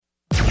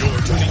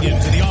tuning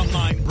in to the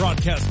online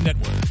broadcast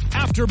network,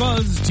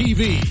 AfterBuzz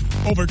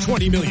TV. Over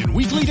 20 million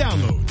weekly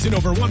downloads in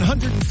over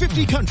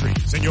 150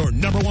 countries, and your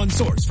number one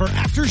source for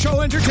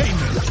after-show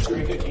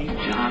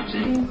entertainment.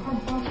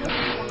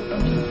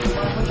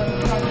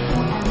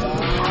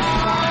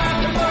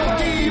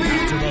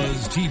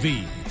 AfterBuzz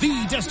TV,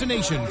 the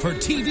destination for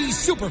TV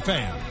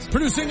superfans,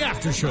 producing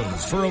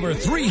aftershows for over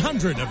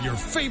 300 of your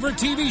favorite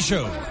TV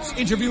shows,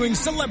 interviewing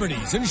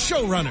celebrities and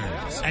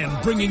showrunners,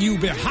 and bringing you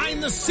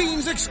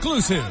behind-the-scenes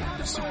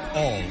exclusives.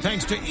 All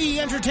thanks to E!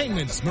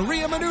 Entertainment's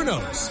Maria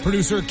Menounos,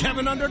 producer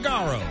Kevin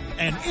Undergaro,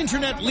 and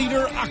internet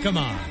leader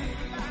Akamai.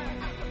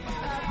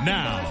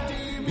 Now,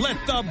 let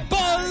the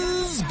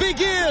buzz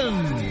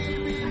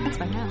begin! That's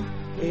fine now.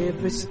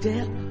 Every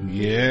step.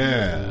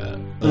 Yeah.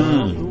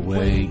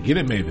 Way. Get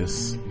it,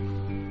 Mavis.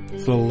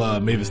 It's little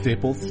Mavis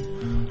Staples.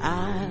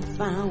 I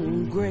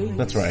found grace.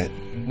 That's right.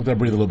 Let that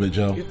breathe a little bit,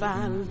 Joe. If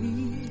I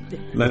lead.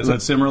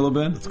 Let simmer a little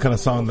bit. It's the kind of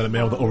song that a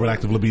man with an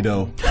overactive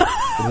libido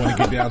would want to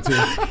get down to.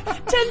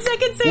 10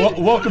 seconds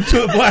in. Welcome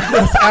to the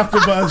Blacklist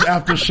AfterBuzz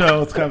After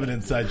Show. It's kind of an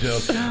inside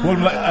joke.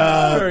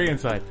 Very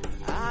inside.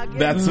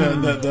 That's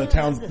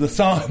the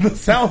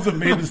sounds of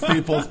Mavis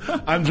Staples.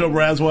 I'm Joe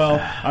Braswell.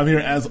 I'm here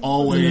as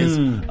always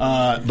with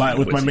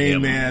my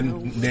main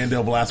man,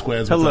 Nando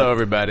Velasquez. Hello,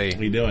 everybody.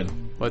 How you doing?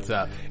 What's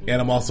up?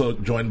 And I'm also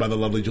joined by the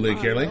lovely Julia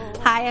Carley.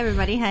 Hi,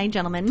 everybody. Hi,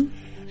 gentlemen.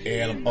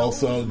 And I'm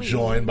also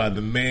joined by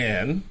the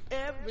man,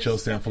 Joe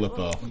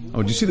Sanfilippo.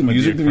 Oh, did you see the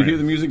music? Did you hear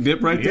the music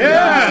dip right there?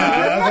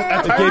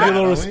 Yeah! They gave you a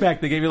little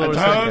respect. They gave you a little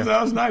respect.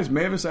 That was nice.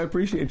 Mavis, I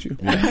appreciate you.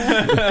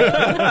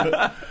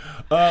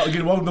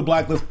 Again, welcome to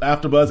Blacklist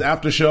AfterBuzz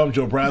After Show. I'm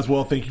Joe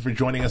Braswell. Thank you for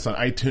joining us on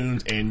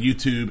iTunes and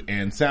YouTube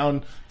and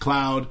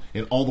SoundCloud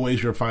and all the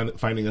ways you're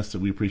finding us. So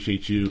we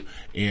appreciate you.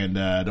 And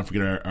don't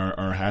forget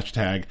our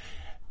hashtag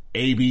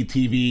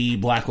ABTV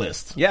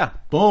Blacklist. Yeah.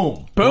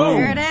 Boom.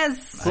 There it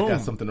is. I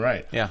got something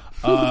right. Yeah.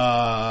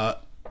 I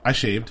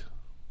shaved.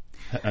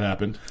 That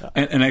happened.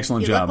 An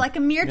excellent You job. look like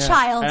a mere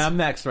child. And I'm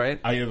next, right?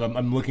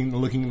 I'm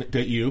looking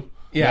at you.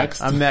 Yeah,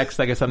 Next. I'm next.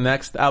 I guess I'm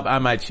next. I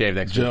might shave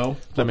next week. Joe,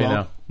 Let me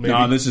know. Maybe.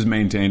 No, this is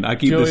maintained. I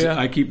keep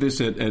Julia?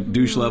 this at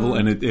douche level,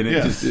 and it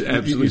Yes. just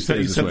absolutely you set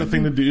stays this the way.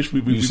 thing to douche.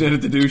 You set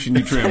it to douche and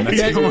you trim. That's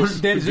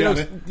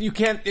You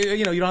can't.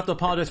 You don't have to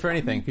apologize for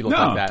anything if you look No,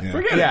 like that. yeah.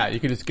 forget it. Yeah, you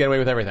can just get away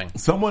with everything.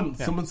 Someone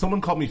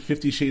called me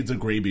 50 Shades of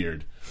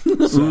Graybeard,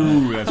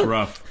 Ooh, that's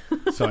rough.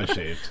 so I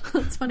shaved.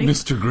 That's funny.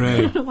 Mr. I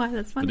Gray. don't know why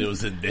that's But funny. it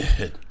was in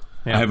bed.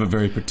 Yeah. I have a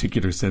very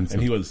particular sense. And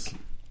of he was...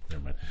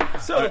 Never mind.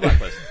 So,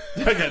 Blacklist.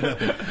 I got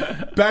nothing.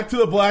 Back to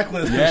the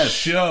Blacklist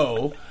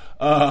show.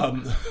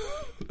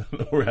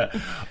 We're at,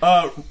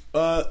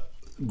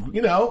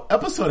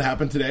 episode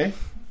happened today.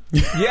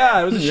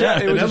 Yeah, it was a show.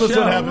 It An was a episode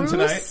show. happened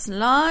tonight.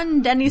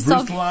 Ruslan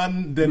Denisov.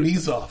 Ruslan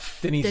Denisov.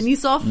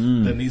 Denisov.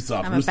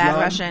 Denisov. I'm a bad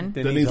Russian.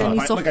 Denisov.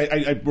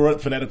 Denisov. I wrote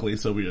it phonetically,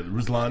 so weird.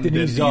 Ruslan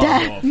Denisov.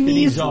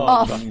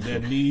 Denisov.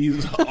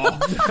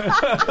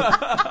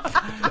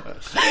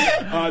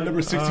 Denisov.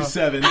 Number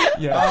 67.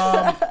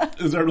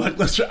 Is our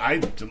Blacklist?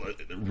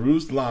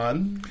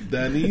 Ruslan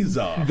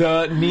Denisov.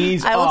 The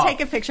knees I will off.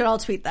 take a picture and I'll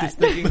tweet that.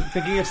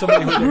 Thinking of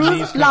somebody with their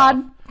knees cut off.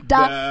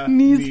 Ruslan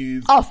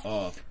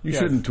Denisov. You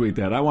shouldn't tweet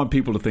that. I want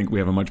people to think we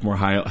have a much more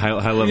high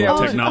level Yeah. of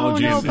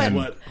technology Oh, no, and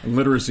but-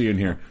 literacy in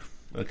here.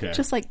 Okay.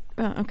 Just like,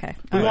 okay.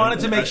 We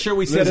wanted to make sure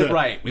we said Listen, it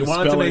right. We the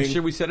wanted to make spelling-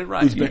 sure we said it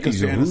right.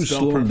 Uzbekistan is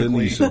spelled Ruslan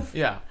perfectly. Denisov.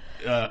 Yeah.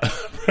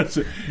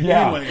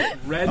 Anyway,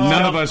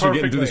 None of us are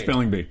getting to the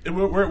spelling bee.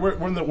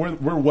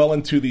 we're well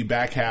into the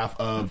back half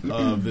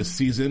of this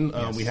season.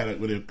 We had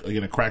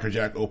a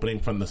crackerjack opening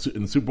from in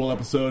the Super Bowl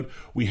episode.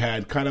 We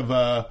had kind of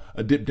a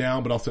dip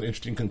down, but also an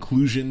interesting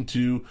conclusion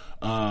to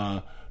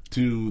the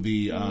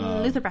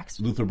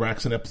Luther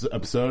Braxton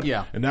episode.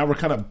 Yeah. And now we're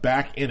kind of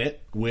back in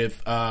it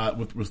with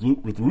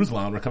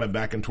Ruslan. We're kind of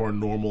back into our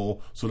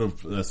normal sort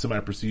of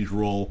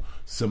semi-procedural,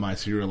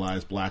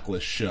 semi-serialized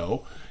Blacklist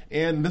show.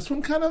 And this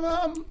one kind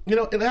of,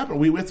 it happened.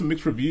 We had some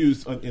mixed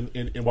reviews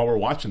in while we were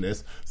watching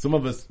this. Some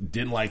of us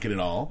didn't like it at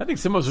all. I think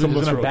some of us were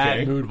in a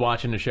bad mood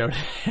watching the show.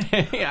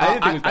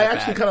 I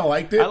actually kind of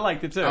liked it. I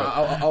liked it too.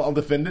 I'll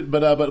defend it,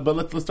 but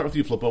let's start with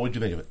you, Flippo. What did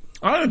you think of it?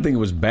 I didn't think it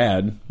was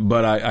bad,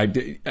 but I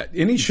did.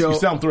 Any show. You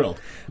sound thrilled.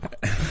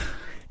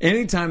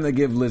 Anytime they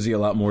give Lizzie a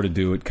lot more to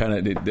do, it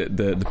kind of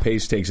the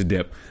pace takes a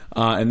dip,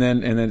 and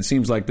then it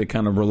seems like they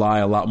kind of rely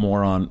a lot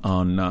more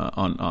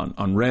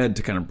on Red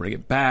to kind of bring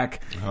it back,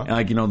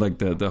 and like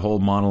the whole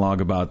monologue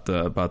about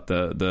the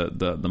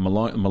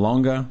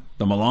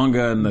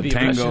milonga and the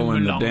tango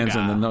and the dance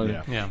and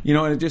the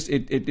and it just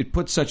it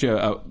puts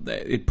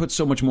it puts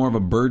so much more of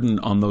a burden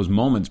on those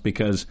moments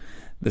because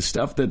the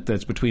stuff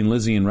that's between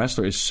Lizzie and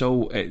Wrestler is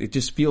it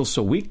just feels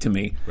so weak to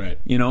me. Right.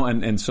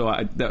 And so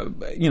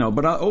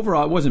but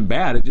overall it wasn't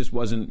bad. It just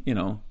wasn't,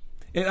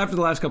 after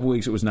the last couple of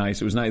weeks it was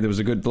nice. It was nice. There was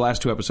the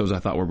last two episodes I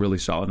thought were really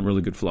solid and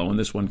really good flow. And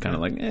this one kind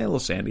of like, a little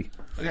sandy.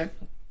 Okay.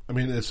 I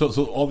mean, so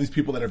all these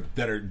people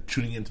that are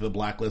tuning into the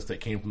Blacklist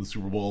that came from the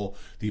Super Bowl,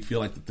 do you feel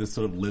like that this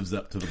sort of lives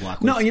up to the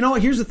Blacklist? No, you know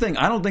what? Here's the thing.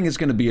 I don't think it's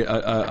going to be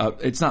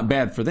it's not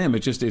bad for them.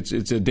 It's just it's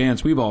a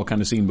dance we've all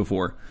kind of seen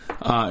before,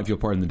 if you'll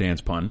pardon the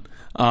dance pun.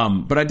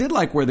 But I did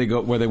like where they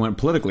went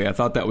politically. I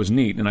thought that was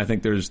neat, and I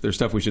think there's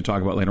stuff we should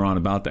talk about later on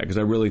about that, because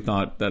I really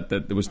thought that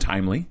it was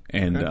timely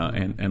and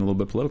a little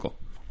bit political.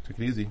 Take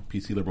it easy.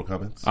 PC liberal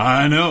comments.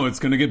 I know it's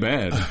going to get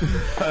bad.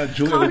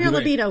 Julia, Calm your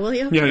libido, will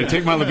you? Yeah,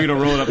 take my libido,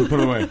 roll it up, and put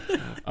it away.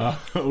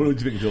 What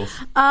did you think, Jules?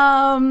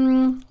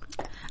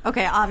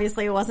 Okay,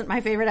 obviously it wasn't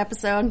my favorite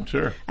episode.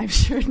 Sure. I'm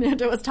sure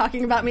Nando was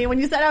talking about me when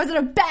you said I was in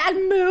a bad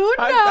mood. No.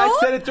 I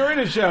said it during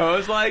the show. I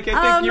was like,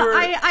 I think you were...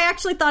 I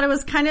actually thought it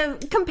was kind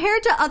of,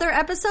 compared to other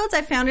episodes,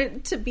 I found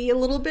it to be a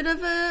little bit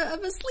of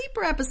a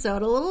sleeper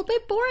episode, a little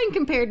bit boring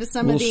compared to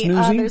some of the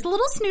others. A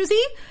little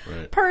snoozy,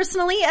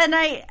 personally, and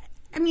I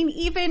mean,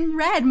 even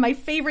Red, my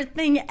favorite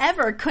thing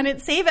ever, couldn't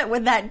save it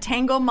with that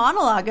tango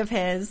monologue of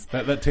his.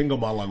 That tango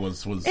monologue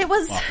was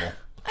awful.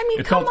 I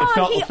mean, come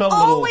on. He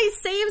always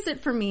saves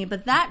it for me,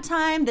 but that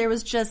time there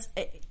was just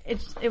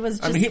it was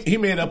just. I mean, he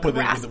made up with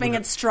grasping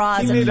at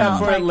straws. He made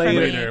up for it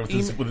later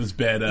with his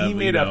bed. He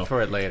made up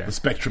for it later. The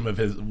spectrum of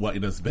his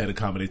bed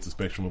accommodates the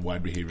spectrum of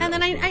wide behavior. And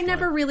then I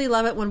never really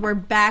love it when we're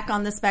back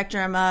on the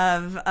spectrum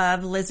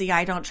of Lizzie,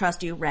 I don't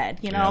trust you, Red.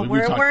 You know,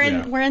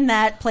 we're in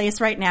that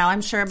place right now.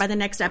 I'm sure by the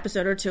next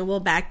episode or two we'll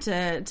back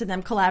to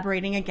them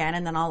collaborating again,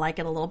 and then I'll like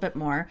it a little bit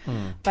more.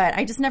 But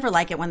I just never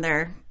like it when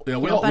they're we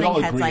all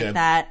heads agree like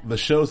that. The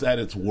show's at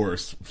its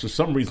worst. For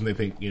some reason, they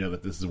think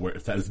that this is where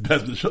it's at its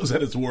best. The show's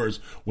at its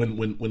worst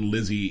when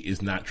Lizzie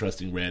is not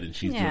trusting Red and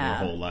she's doing her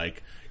whole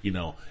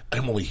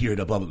I'm only here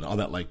to blah blah blah, all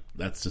that. Like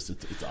that's just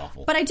it's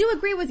awful. But I do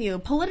agree with you.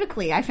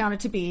 Politically, I found it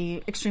to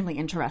be extremely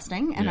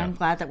interesting, and I'm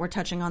glad that we're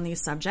touching on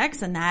these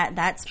subjects, and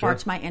that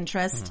sparked my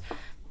interest.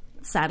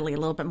 Sadly, a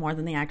little bit more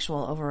than the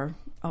actual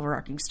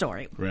overarching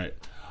story. Right.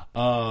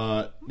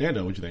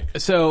 Nando, what'd you think?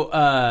 So,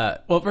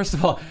 well, first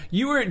of all,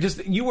 you were just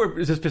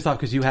pissed off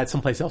because you had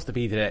someplace else to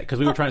be today because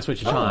we were trying to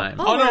switch the time.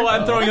 Oh, no,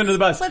 I'm throwing you under the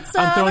bus. Let's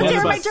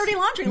air my dirty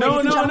laundry. No.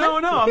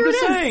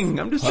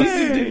 I'm just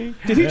saying.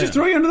 Did he just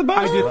throw you under the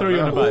bus? I did throw you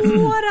under the bus.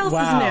 What else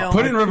is new?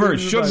 Put it in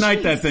reverse. Should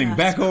Knight that thing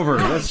back over.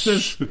 Let's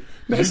just.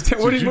 I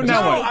cannot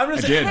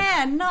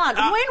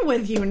win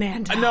with you,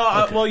 Nando.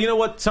 No, well, you know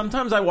what?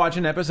 Sometimes I watch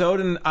an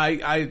episode and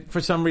I for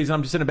some reason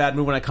I'm just in a bad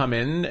mood when I come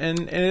in, and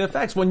it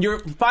affects when you're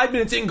 5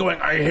 minutes in going,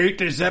 I hate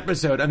this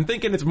episode. I'm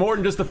thinking it's more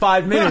than just the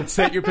 5 minutes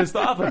that you're pissed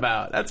off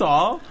about. That's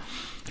all.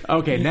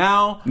 Okay,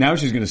 now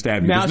she's going to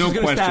stab me. Now There's she's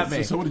no going to question. stab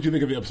me. So what did you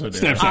think of the episode?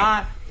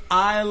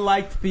 I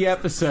liked the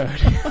episode.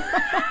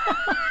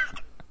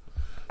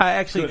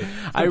 I turn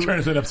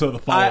to an episode of the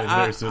following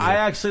very soon. I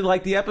actually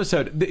like the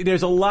episode.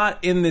 There's a lot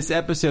in this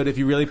episode if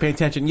you really pay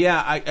attention.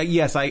 Yeah,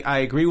 I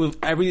agree with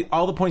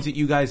all the points that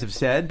you guys have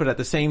said, but at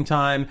the same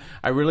time,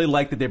 I really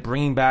like that they're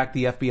bringing back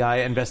the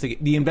FBI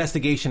the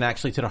investigation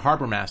actually to the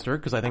harbor master,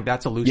 because I think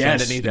that's a loose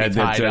end that needs to be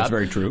tied up. That's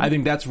very true. I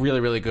think that's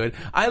really, really good.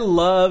 I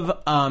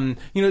love,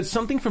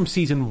 something from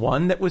season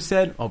 1 that was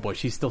said. Oh boy,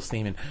 she's still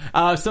steaming.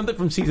 Something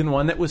from season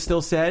 1 that was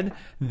still said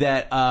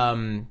that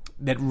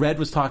Red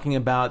was talking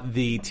about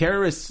the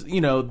terrorists.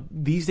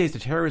 These days the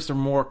terrorists are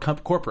more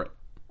corporate.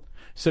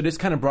 So this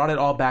kind of brought it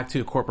all back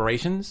to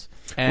corporations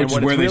and which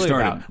is where they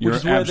started. Which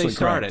is where they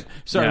started.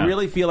 So I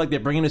really feel like they're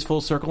bringing this full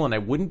circle, and I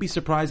wouldn't be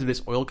surprised if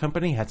this oil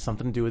company had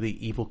something to do with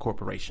the evil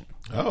corporation.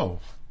 Oh.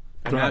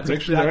 And that's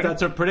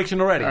a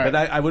prediction already, right.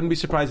 But I wouldn't be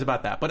surprised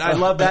about that. But I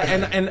love that,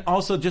 and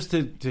also just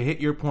to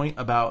hit your point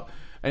about,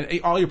 and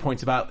all your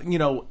points about,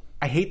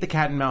 I hate the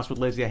cat and mouse with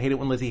Lizzie. I hate it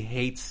when Lizzie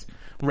hates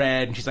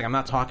Red, and she's like, I'm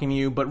not talking to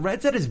you. But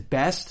Red's at his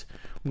best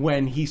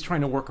when he's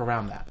trying to work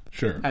around that.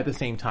 Sure. At the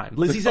same time.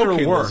 Lizzie's at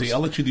her worst. Lizzie,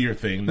 I'll let you do your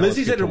thing.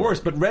 Lizzie's at her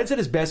worst, but Red's at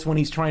his best when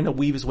he's trying to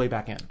weave his way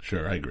back in.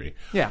 Sure, I agree.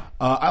 Yeah.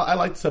 I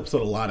like this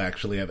episode a lot,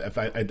 actually.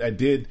 I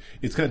did.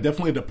 It's kind of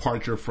definitely a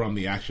departure from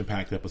the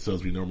action-packed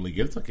episodes we normally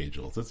get. It's okay,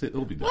 Jules. That's it.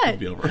 It'll be done. It'll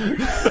be over.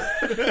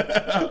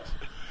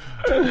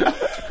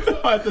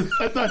 I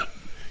thought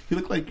you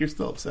look like you're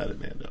still upset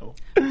at Nando.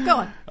 Go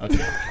on.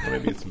 Okay. Well,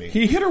 maybe it's me.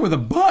 He hit her with a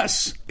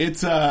bus.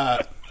 It's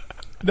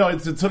No,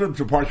 it's sort of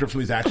departure from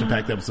these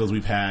action-packed episodes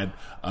we've had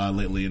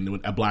lately,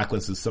 and a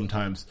Blacklist is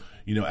sometimes,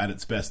 at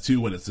its best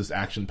too when it's this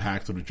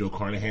action-packed sort of Joe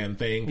Carnahan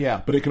thing.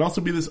 Yeah. But it can also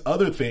be this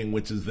other thing,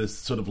 which is this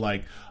sort of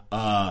like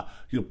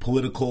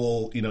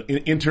political,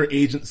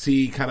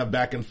 interagency kind of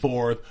back and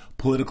forth,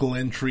 political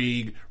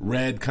intrigue,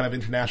 Red kind of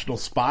international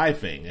spy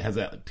thing. It has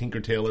that Tinker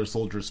Tailor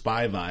Soldier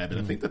spy vibe, and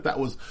I think that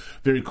was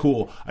very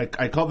cool.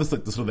 I call this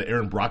like the sort of the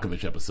Aaron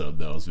Brockovich episode,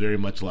 though. It's very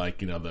much like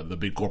the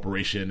big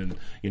corporation,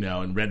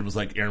 and Red was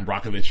like Aaron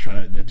Brockovich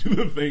trying to do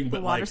the thing,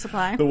 but the water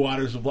supply.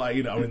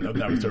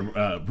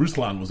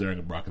 Ruslan was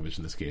Aaron Brockovich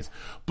in this case.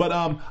 But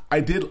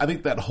I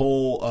think that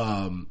whole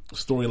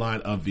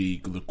storyline of the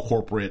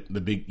corporate,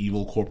 the big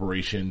evil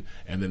corporation,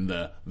 and then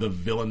the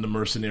villain, the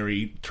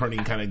mercenary,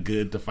 turning kind of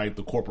good to fight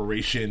the corporation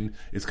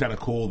is kind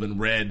of cool. Then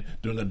Red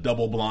doing a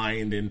double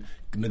blind and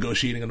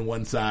negotiating on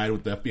one side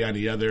with the FBI on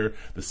the other,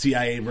 the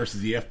CIA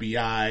versus the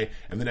FBI,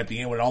 and then at the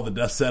end when all the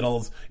dust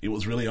settles, it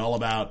was really all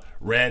about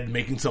Red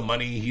making some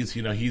money. He's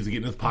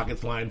getting his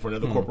pockets lined for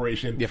another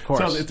corporation. Yeah, of course.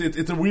 So it's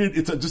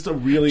just a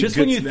really just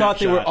good when you snapshot. thought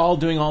they were all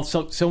doing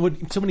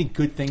so many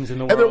good things in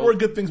the world. And there were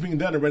good things being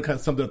done, and Red kind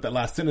of summed up that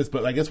last sentence,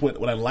 but I guess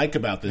what I like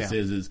about this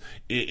is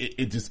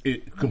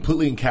it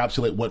completely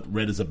encapsulates what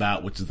Red is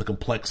about, which is the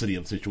complexity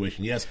of the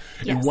situation. Yes,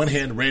 in one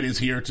hand, Red is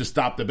here to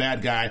stop the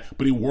bad guy,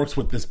 but he works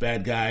with this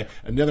bad guy.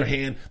 On the other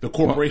hand, the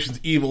corporation's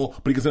evil,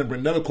 but he's going to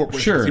bring another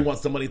corporation because he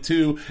wants some money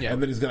too,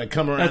 and then he's going to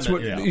come around. That's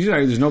what,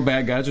 there's no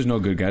bad guys, there's no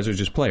good guys, there's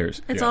just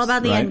players. It's all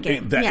about the end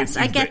game. Yes,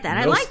 I get that.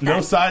 I like that.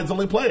 No sides,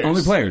 only players.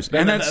 Only players.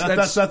 And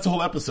that's the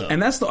whole episode.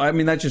 And that's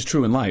just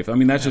true in life. I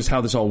mean, that's just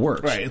how this all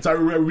works. Right. It's I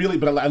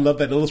love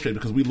that illustrated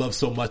because we love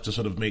so much to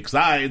sort of make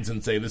sides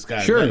and say this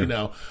guy,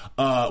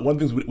 one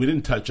thing we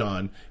didn't touch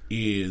on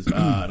is,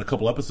 a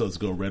couple episodes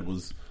ago, Red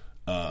was,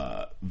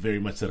 very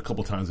much said a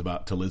couple times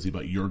to Lizzie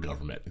about your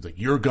government. He's like,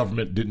 your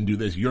government didn't do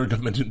this, your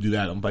government didn't do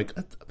that. I'm like,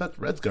 that's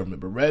Red's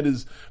government, but Red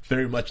is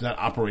very much not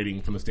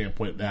operating from the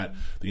standpoint that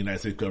the United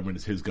States government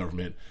is his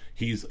government.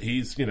 He's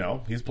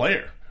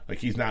player. Like,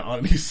 he's not on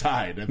any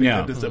side. I think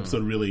that this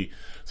episode really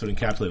sort of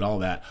encapsulated all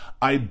that.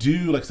 I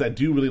do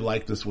really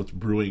like this, what's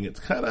brewing. It's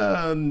kind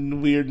of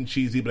weird and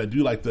cheesy, but I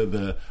do like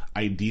the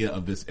idea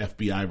of this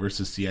FBI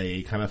versus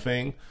CIA kind of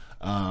thing.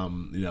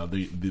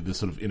 The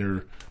sort of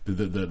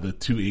the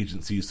two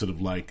agencies sort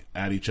of like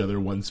at each other.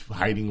 One's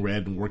hiding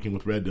Red and working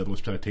with Red. The other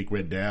one's trying to take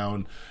Red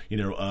down.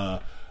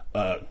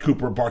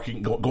 Cooper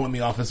barking, go in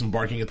the office and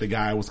barking at the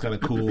guy was kind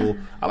of cool.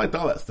 I liked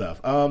all that stuff.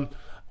 I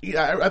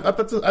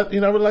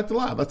really liked it a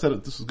lot. This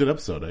was a good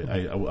episode.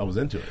 I was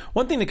into it.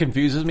 One thing that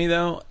confuses me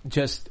though,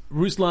 just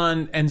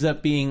Ruslan ends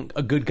up being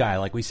a good guy,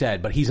 like we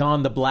said, but he's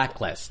on the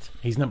blacklist.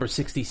 He's number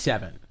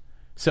 67.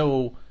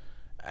 So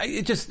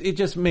it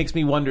just makes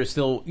me wonder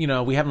still,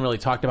 we haven't really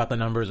talked about the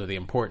numbers or the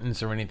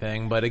importance or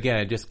anything, but again,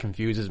 it just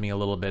confuses me a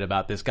little bit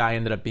about this guy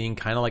ended up being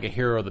kind of like a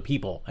hero of the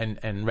people,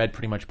 and Red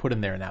pretty much put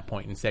him there in that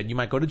point and said, you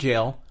might go to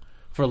jail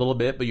for a little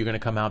bit, but you're going to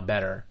come out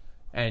better.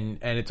 And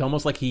it's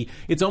almost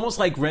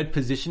like Red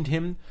positioned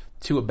him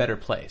to a better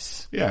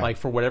place. Yeah. Like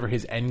for whatever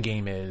his end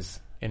game is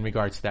in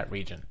regards to that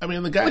region. I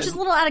mean, the guy, which is a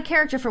little out of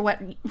character for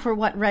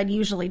what Red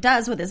usually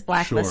does with his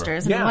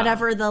blacklisters, and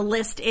whatever the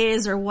list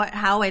is or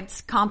how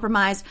it's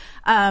compromised.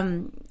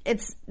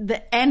 It's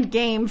the end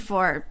game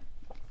for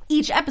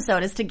each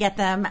episode is to get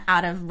them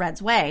out of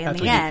Red's way in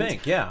the end.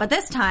 Think, yeah. But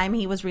this time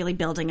he was really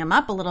building him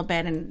up a little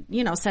bit and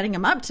setting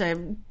him up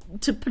to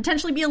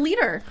potentially be a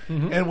leader.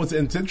 Mm-hmm. And what's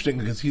interesting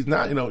because he's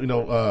not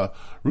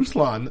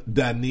Ruslan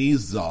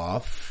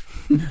Denisov.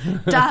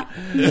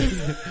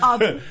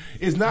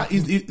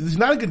 He's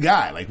not a good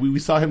guy. Like we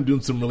saw him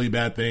doing some really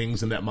bad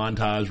things in that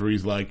montage where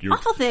he's like,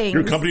 awful things.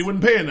 Your company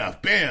wouldn't pay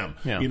enough. Bam.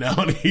 Yeah. And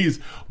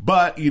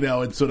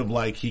it's sort of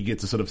like he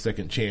gets a sort of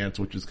second chance,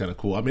 which is kind of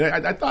cool. I mean,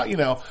 I thought,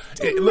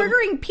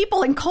 murdering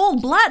people in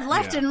cold blood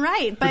left and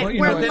right, but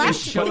we're left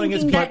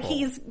thinking that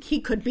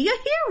he could be a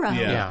hero.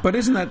 Yeah. But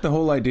isn't that the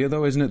whole idea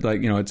though? Isn't it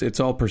like,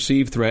 it's all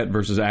perceived threat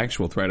versus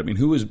actual threat? I mean,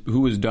 who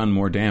has done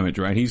more damage,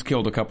 right? He's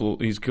killed what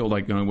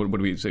do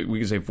we say? We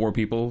can say 4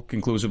 people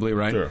conclusively,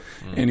 right? Sure.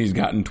 Mm. And he's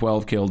gotten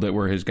 12 killed that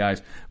were his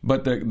guys.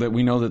 But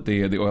we know that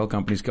the oil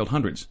companies killed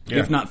hundreds,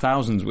 if not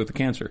thousands, with the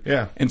cancer.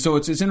 Yeah. And so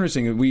it's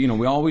interesting.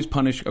 We always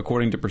punish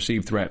according to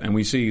perceived threat, and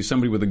we see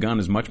somebody with a gun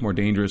is much more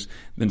dangerous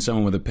than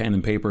someone with a pen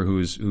and paper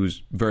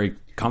who's very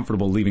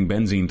comfortable leaving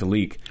benzene to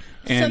leak.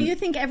 And so you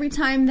think every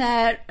time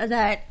that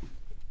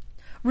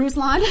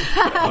Ruslan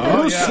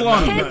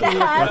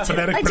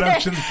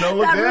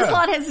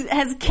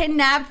has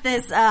kidnapped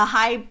this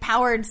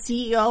high-powered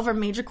CEO of a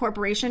major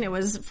corporation, it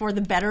was for the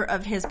better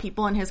of his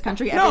people and his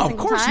country every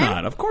single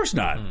time? Of course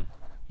not.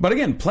 But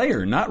again,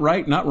 player, not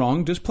right, not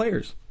wrong, just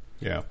players.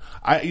 Yeah.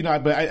 I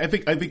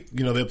think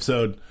the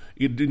episode,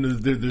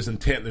 there's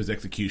intent, there's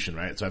execution,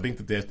 right? So I think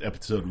that the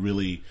episode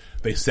really,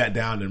 they sat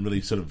down and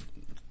really sort of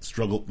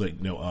struggled,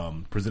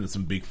 presented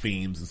some big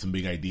themes and some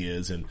big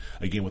ideas, and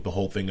again with the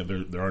whole thing of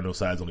there are no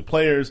sides, only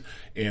players,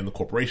 and the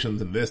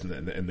corporations and this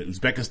and the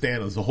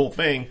Uzbekistan is the whole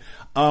thing.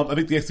 I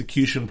think the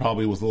execution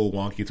probably was a little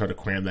wonky. It's hard to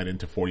cram that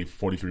into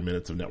 43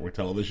 minutes of network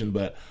television,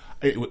 but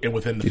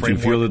within the framework. Did you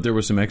feel that there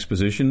was some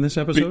exposition in this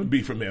episode?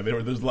 There's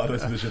a lot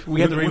of exposition. We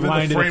had to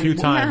rewind it a few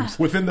times.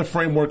 Within the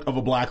framework of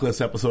a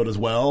Blacklist episode as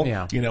well.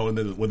 Yeah.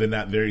 Within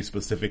that very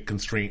specific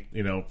constraint,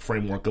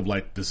 framework of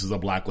like, this is a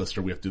Blacklist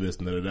or we have to do this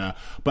and da-da-da.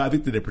 But I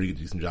think they did a pretty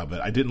decent job of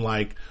it. I didn't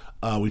like,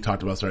 we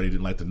talked about, I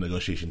didn't like the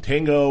negotiation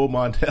tango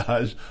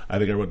montage. I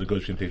think everyone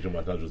negotiation tango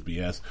montage was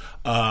BS.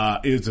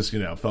 It was just,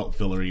 felt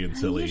fillery and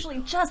silly. I usually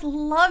just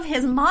love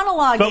his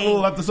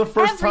monologuing. That's the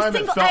first time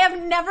I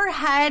have never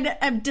had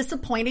a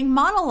disappointing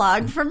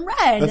monologue from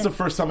Red. That's the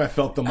first time I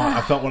felt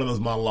I felt one of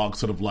those monologues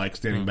sort of like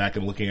standing back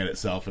and looking at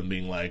itself and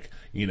being like,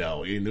 and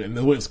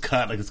the way it's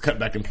cut, like it's cut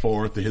back and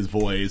forth to his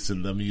voice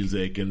and the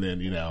music and then,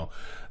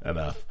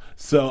 enough.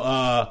 So,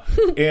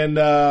 and then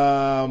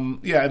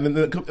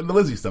the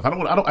Lizzie stuff.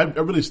 I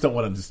really just don't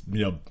want to just,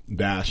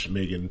 bash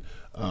Megan,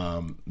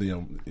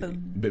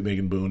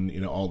 Megan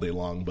Boone, all day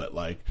long. But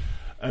like,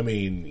 I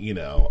mean,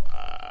 yeah,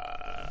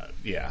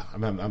 we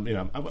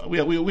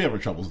have our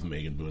troubles with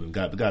Megan Boone, and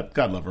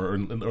God love her, or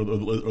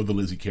the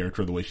Lizzie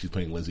character, the way she's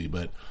playing Lizzie,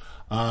 but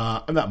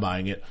I'm not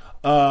buying it.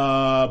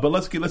 But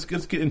let's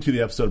get into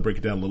the episode, break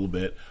it down a little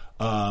bit.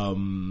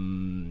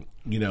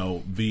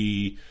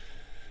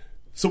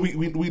 So we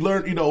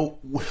learn,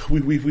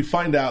 we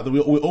find out that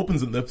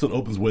the episode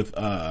opens with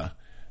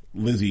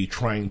Lizzie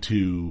trying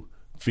to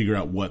figure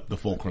out what the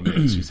fulcrum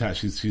is.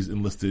 She's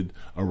enlisted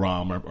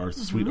Aram, our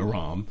sweet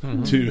Aram,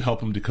 to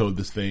help him decode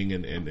this thing,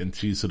 and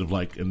she's sort of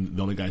like and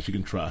the only guy she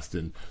can trust,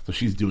 and so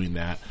she's doing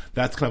that.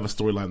 That's kind of a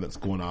storyline that's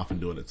going off and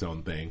doing its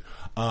own thing.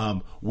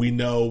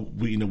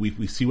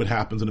 We see what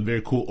happens in a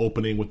very cool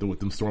opening with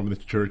them storming the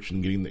church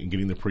and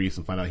getting the priest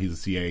and find out he's a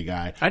CIA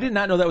guy. I did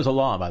not know that was a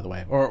law, by the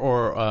way,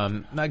 or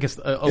I guess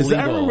illegal. Is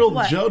that a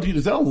real Joe? Dude,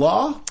 is that a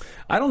law?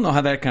 I don't know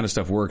how that kind of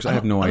stuff works. I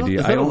have no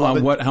idea. I don't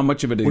know how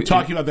much of it. We're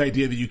talking about the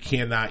idea that you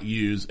can't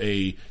use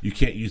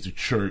the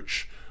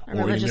church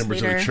or any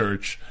members of the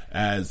church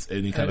as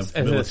any kind of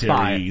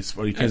military,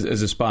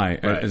 as a spy.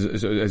 Right.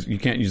 As you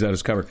can't use that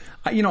as cover.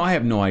 I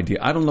have no idea.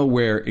 I don't know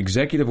where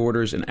executive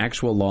orders and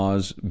actual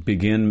laws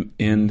begin,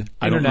 end.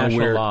 I don't know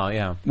where law.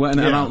 Yeah. Well,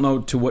 and I don't know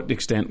to what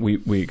extent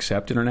we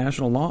accept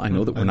international law. I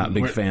know that we're not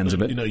big fans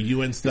of it.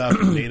 UN stuff,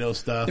 NATO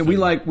stuff. And we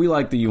like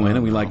the UN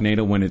and we like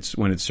NATO when it's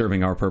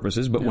serving our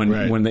purposes. But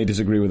when they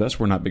disagree with us,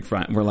 we're not big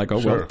fans. We're like,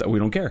 well, we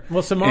don't care.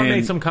 Well, Samar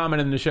made some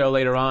comment in the show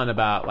later on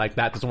about like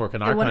that doesn't work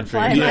in our country.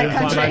 Fly in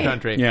my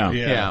country.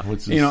 Yeah.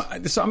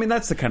 So I mean,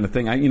 that's the kind of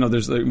thing.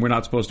 We're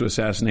not supposed to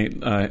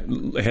assassinate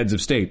heads of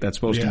state. That's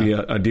supposed to be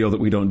a deal that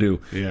we don't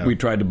do. Yeah. We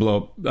tried to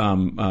blow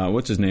up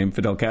what's his name,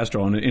 Fidel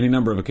Castro, on any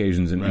number of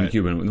occasions in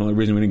Cuba. And the only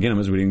reason we didn't get him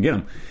is we didn't get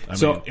him. I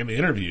mean, in the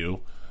interview,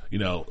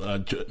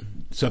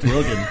 Seth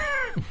Rogen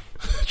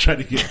tried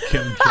to get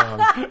Kim Jong.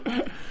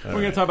 We're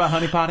going to talk about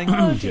honeypotting?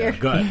 Oh, dear.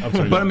 Go ahead. I'm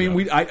sorry. But I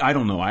mean, I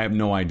don't know. I have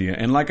no idea.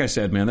 And like I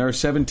said, man, there are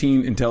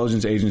 17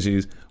 intelligence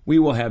agencies. We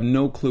will have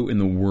no clue in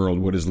the world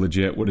what is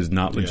legit, what is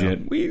not legit.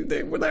 Yeah.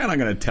 They're not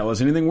going to tell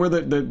us anything. We're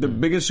the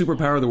biggest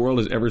superpower the world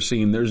has ever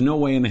seen. There's no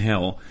way in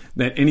hell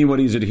that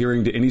anybody's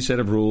adhering to any set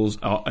of rules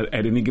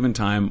at any given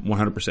time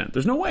 100%.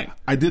 There's no way.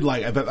 I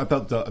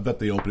thought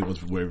the opening was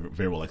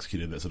very well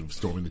executed, that sort of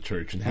storming the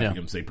church and having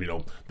him say,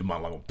 the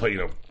monologue,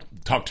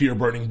 talk to your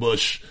burning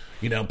bush,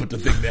 put the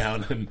thing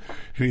down. And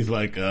he's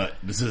like,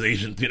 this is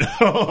Agent, we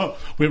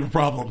have a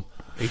problem.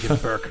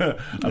 Agent Burke.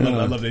 I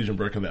love Agent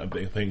Burke on that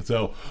thing.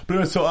 So, but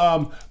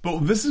anyway, but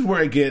this is where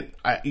I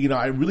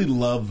really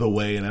love the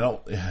way, and I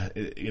don't,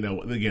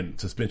 again,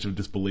 suspension of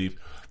disbelief,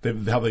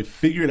 how they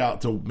figured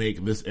out to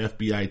make this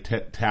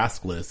FBI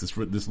task list,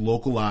 this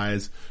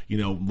localized,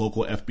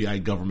 local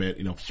FBI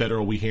government,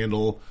 federal, we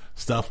handle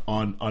stuff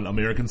on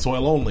American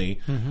soil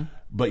only,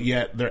 but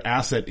yet their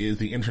asset is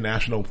the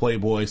international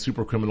playboy,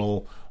 super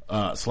criminal, /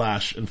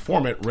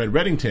 informant Red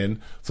Reddington.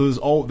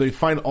 So they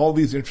find all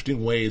these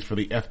interesting ways for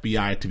the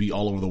FBI to be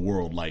all over the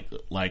world, like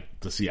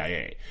the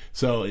CIA.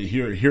 So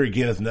here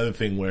again is another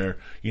thing where,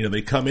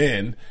 they come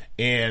in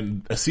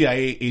and a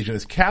CIA agent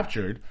is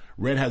captured.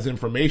 Red has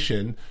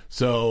information.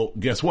 So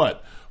guess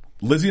what?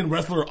 Lizzie and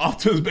Wrestler are off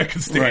to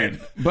Uzbekistan. Right.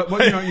 But we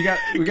got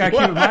to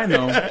keep in mind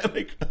though,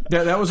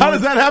 that was how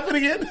does that happen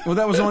again? Well,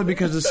 that was only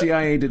because the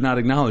CIA did not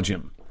acknowledge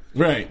him.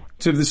 Right.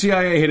 So if the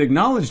CIA had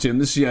acknowledged him,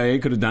 the CIA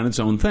could have done its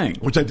own thing.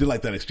 Which I did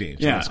like that exchange.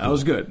 Yeah, that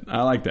was good.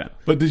 I like that.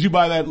 But did you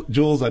buy that,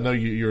 Jules? I know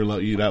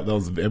that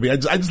was. I mean, I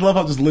just love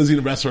how just Lizzie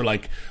and Wrestler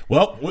the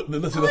whole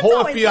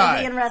FBI.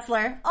 Lizzie and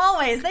Wrestler,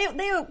 always they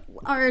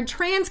are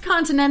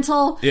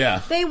transcontinental.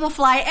 Yeah, they will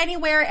fly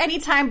anywhere,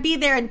 anytime, be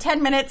there in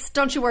 10 minutes.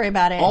 Don't you worry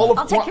about it.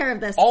 I'll take care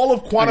of this. All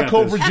of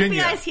Quantico,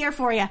 Virginia. FBI's here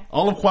for you.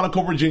 All of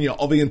Quantico, Virginia.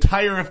 All the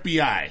entire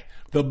FBI.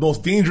 The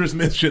most dangerous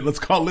mission. Let's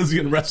call Lizzie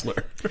and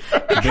Wrestler.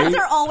 Because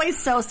they're always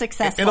so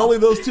successful. And only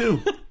those two.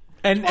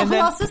 And who then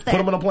else is there? Put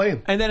them on a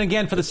plane. And then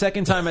again, for the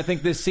second time, I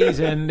think this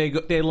season,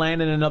 they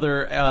land in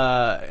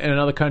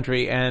another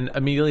country, and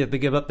immediately they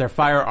give up their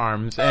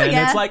firearms, and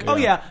it's like,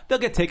 they'll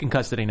get taken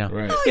custody now.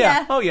 Right.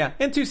 Oh yeah.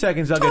 In 2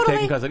 seconds, they'll get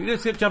taken custody. You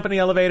just jump in the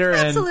elevator,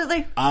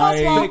 absolutely. And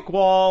fake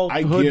wall.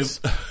 I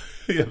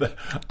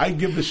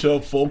give the show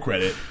full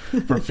credit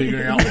for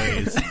figuring out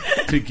ways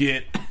to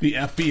get the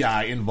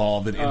FBI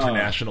involved in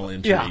international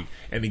intrigue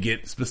and to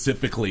get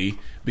specifically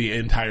the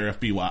entire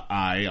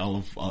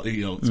FBI,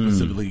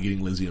 specifically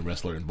getting Lizzie and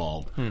Wrestler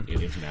involved in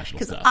international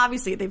stuff. Because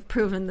obviously they've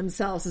proven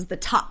themselves as the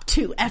top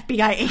 2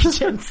 FBI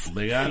agents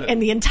in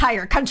the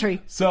entire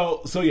country.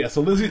 So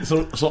Lizzie,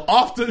 so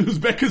off to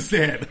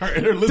Uzbekistan.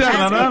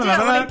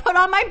 Let me put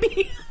on my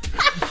beanie.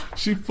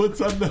 She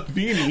puts on the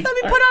beanie. Let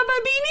me put on my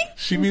beanie.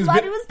 She means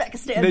fly to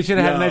Uzbekistan. They should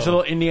have had a nice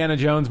little Indiana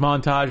Jones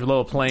montage with a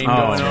little plane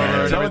going over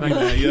and everything.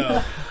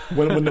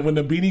 When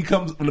the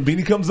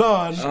beanie comes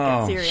on,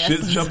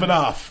 shit's jumping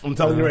off. I'm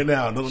telling you right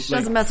now. She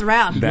doesn't mess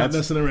around. Not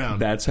messing around.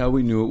 That's how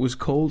we knew it was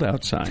cold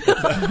outside.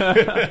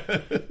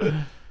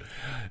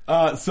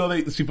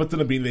 So she puts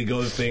in a beanie. They go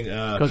to the thing.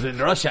 Because in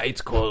Russia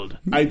it's cold.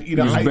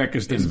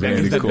 Uzbekistan is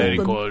very cold. Very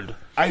cold.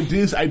 I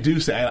do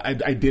say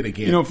I did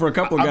again. You know, for a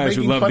couple of guys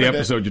who love the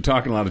episode, you're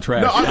talking a lot of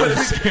trash.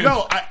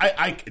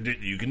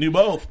 You can do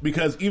both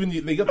because even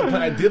they get the point.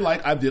 I did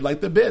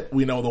like the bit.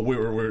 We know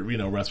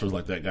we're wrestlers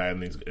like that guy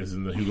and is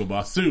in the Hugo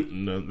Boss suit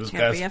and this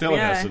guy's stealing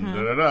us and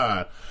da da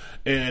da.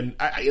 And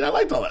I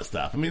liked all that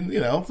stuff. I mean,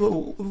 it's a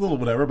little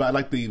whatever, but I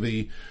like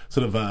the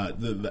sort of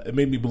it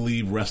made me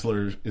believe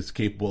wrestler is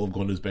capable of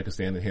going to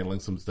Uzbekistan and handling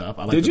some stuff.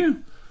 Did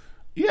you?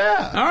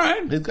 Yeah. All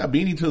right. He's got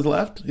Beanie to his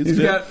left. He's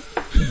got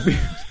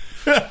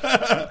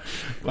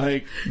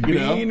like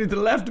Beanie to the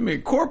left of me,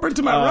 Corporate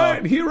to my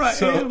right. Here I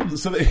am.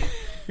 So they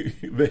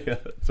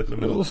it's like the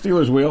little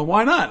Steelers wheel.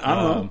 Why not? I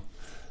don't know.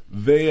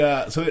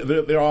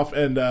 They're off,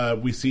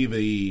 and we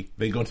see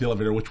they go into the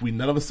elevator, which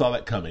none of us saw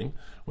that coming.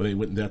 When they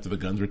went after the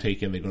guns were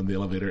taken, they go into the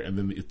elevator, and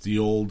then it's the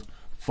old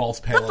false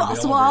panel,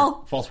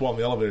 false wall in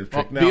the elevator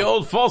trick. The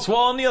old false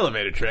wall in the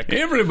elevator trick.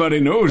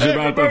 Everybody knows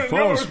about the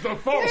false wall.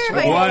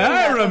 Why,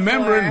 I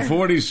remember in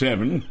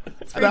 47.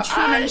 It's very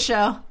Truman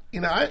Show.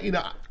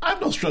 I I'm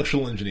no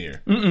structural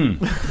engineer.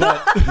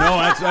 But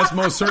no, that's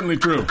most certainly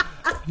true.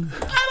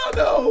 I don't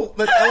know,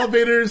 like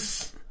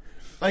elevators.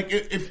 Like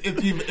if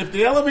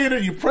the elevator,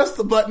 you press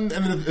the button,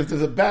 and then if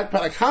there's a backpack,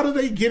 like how do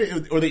they get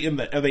it? Are they in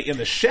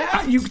the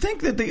shaft? You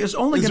think that it's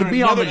only going to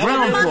be on the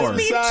ground There floor?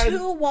 must be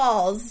two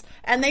walls,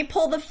 and they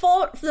pull the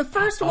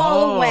first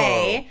wall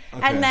away,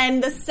 and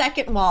then the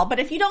second wall. But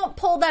if you don't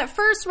pull that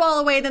first wall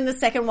away, then the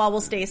second wall will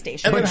stay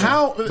stationary.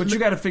 But you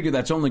got to figure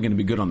that's only going to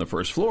be good on the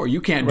first floor.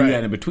 You can't do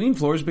that in between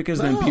floors because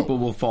then people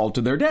will fall to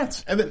their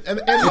deaths. And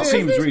it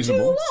seems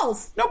reasonable. Two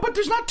walls. No, but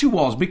there's not two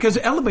walls because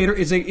the elevator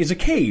is a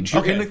cage.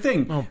 You're in the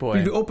thing. Oh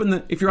boy.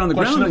 If you're on the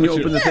ground and you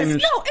open the thing.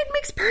 No, it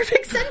makes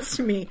perfect sense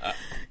to me.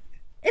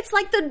 It's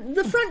like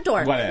the front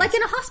door, like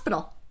in a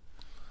hospital.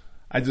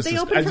 They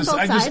open from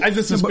both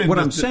sides. What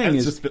I'm saying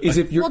is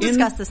if you're we'll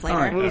discuss this later.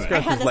 Right, we'll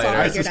discuss this later.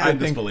 I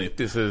disbelieve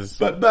this is,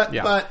 but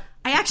I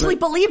actually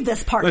believe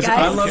this part, listen,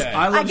 guys.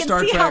 I love can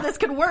Star see Trek, how this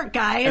could work,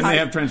 guys. And they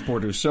have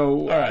transporters,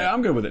 so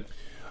I'm good with it.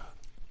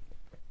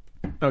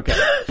 Okay,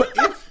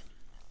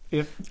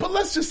 but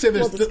let's just say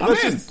let's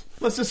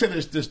just say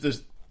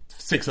there's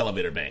 6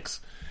 elevator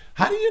banks.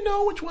 How do you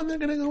know which one they're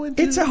going to go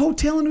into? It's a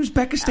hotel in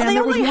Uzbekistan. They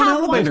there was only one have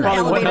elevator.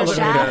 one elevator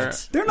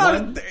shaft. They're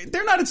not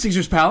at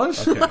Caesar's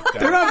Palace. Okay,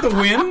 they're not at the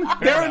Wynn.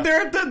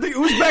 They're at the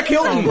Uzbek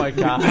Hilton. Oh my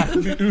God,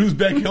 the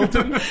Uzbek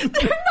Hilton.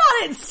 They're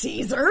not at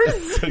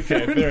Caesar's.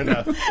 Okay, fair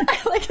enough.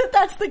 I like that.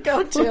 That's the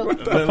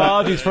go-to.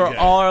 Apologies for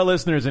all our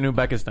listeners in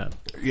Uzbekistan.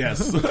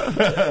 Yes,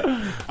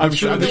 I'm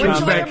sure the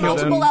Uzbek Hilton.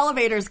 Multiple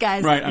elevators,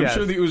 guys. Right, I'm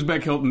sure the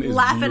Uzbek Hilton is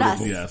Laugh beautiful.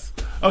 at us. Yes.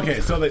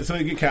 Okay, so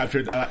they get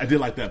captured. I did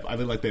like that. I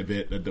did like that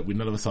bit that we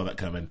none of us saw that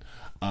coming.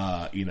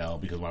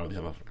 Because why would they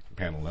have a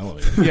panel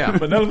elevator? Yeah,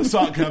 but none of us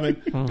saw it coming.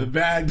 The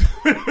bag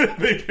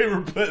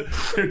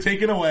they're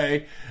taken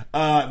away.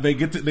 They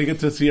get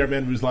to see our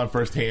man Ruslan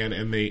firsthand,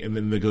 and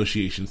then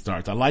negotiation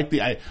starts. I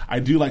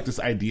do like this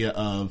idea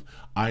of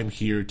I'm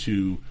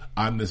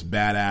this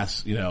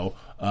badass,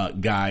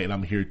 guy, and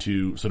I'm here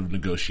to sort of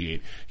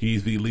negotiate.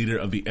 He's the leader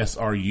of the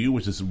SRU,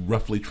 which is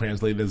roughly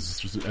translated as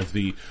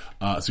the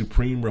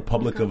Supreme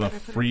Republic of a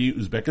Free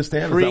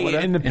Uzbekistan. Free,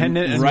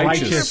 independent, and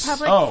righteous.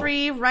 Republic,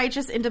 free,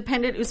 righteous,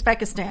 independent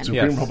Uzbekistan.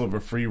 Supreme Republic of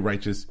a Free,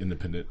 righteous,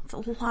 independent. It's a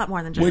lot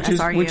more than just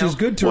SRU. Which is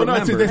good to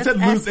remember. They said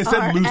loosely.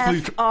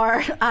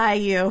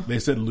 SRFRIU. They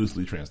said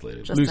loosely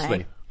translated. Just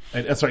loosely.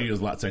 And SRU is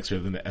a lot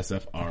sexier than the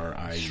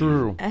SFRIU.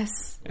 True.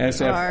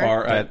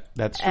 SFR.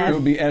 That's true. It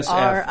would be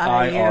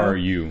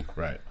SFIRU.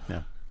 Right.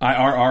 Yeah.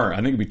 IRR. I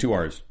think it'd be 2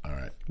 R's. All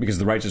right. Because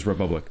the Righteous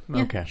Republic.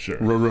 Okay. Sure.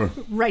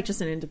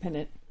 Righteous and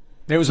independent.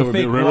 There was a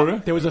fake wall.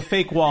 There was a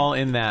fake wall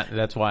in that.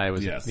 That's why it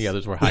was. Yes. The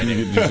others were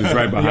hiding. Just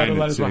right behind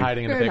the others were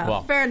hiding in the fake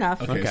wall. Fair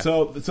enough. Okay.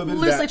 So then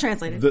loosely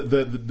translated.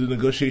 The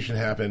negotiation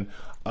happened.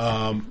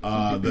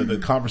 The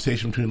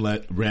conversation between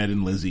Red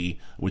and Lizzie,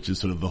 which is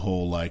sort of the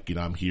whole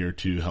I'm here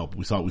to help.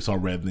 We saw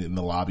Red in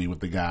the lobby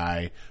with the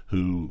guy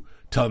who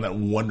telling that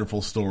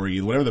wonderful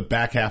story, whatever the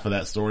back half of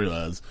that story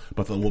was,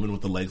 about the woman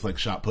with the legs like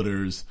shot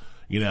putters.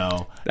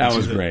 That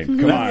was great.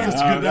 Come on.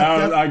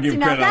 I'll give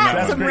credit on that.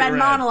 That's some Red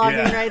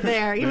monologuing right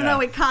there. Even though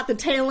we caught the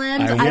tail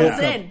end, I was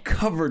in.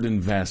 Covered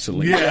in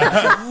Vaseline.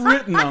 Yeah.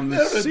 Written on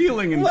the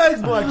ceiling. And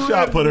legs like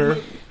shot putter.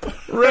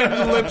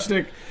 Red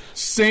lipstick.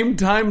 Same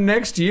time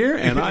next year,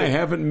 and I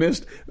haven't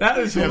missed. That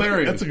is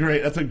hilarious. That's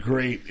a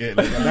great.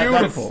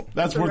 Beautiful.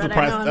 That's worth the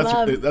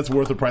price. That's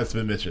worth the price of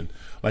admission.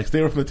 Like stay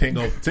away from the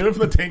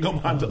tango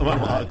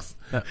monologues.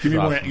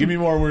 Give me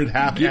more weird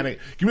half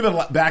anecdote. Give me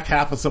the back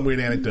half of some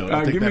weird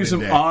anecdote. Give me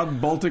some odd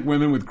Baltic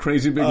women with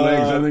crazy big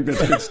legs. I think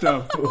that's good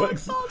stuff.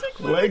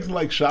 legs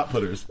like shot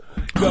putters.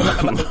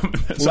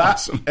 That's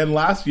awesome. And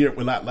last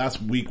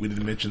week we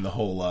didn't mention the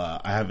whole.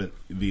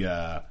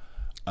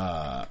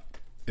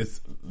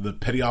 It's the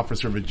petty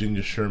officer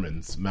Virginia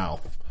Sherman's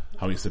mouth.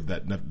 How he said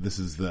that this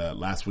is the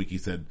last week. He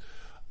said,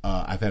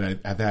 "I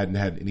hadn't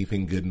had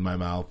anything good in my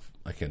mouth."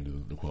 I can't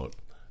do the quote.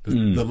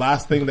 The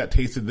last thing that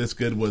tasted this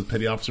good was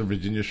petty officer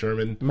Virginia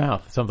Sherman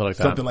mouth, something like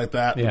that. Something like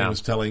that. Yeah, he was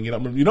telling you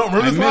don't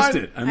remember this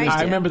line?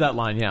 I remember that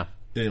line. Yeah.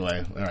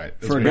 Anyway, all right.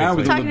 For a guy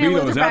with a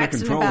libido is out of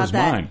control is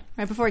mine.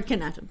 Right before he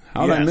kidnapped him.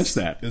 How did I miss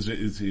that? It's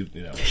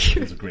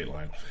a great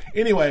line.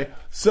 Anyway,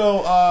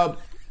 so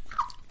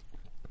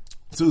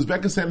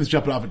Uzbekistan is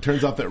jumping off. It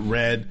turns out that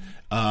Red,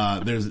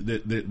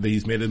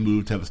 he's made a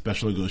move to have a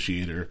special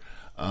negotiator,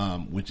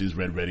 which is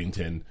Red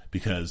Reddington,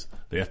 because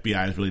the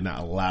FBI is really not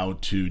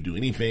allowed to do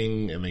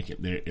anything, and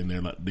they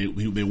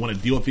want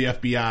to deal with the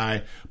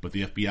FBI, but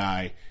the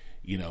FBI,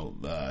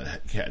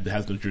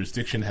 has no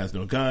jurisdiction, has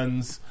no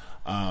guns.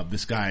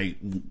 This guy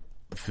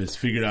has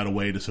figured out a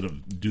way to sort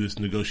of do this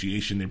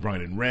negotiation. They brought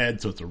in Red,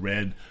 so it's a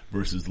Red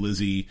versus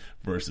Lizzie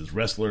versus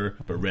Wrestler,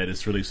 but Red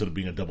is really sort of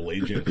being a double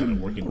agent, kind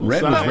of working both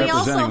sides. But we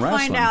also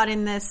find out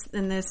in this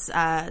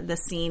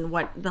scene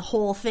what the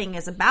whole thing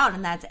is about,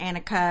 and that's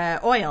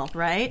Annika Oil,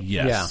 right?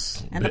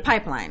 Yes. Yeah. And the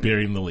pipeline.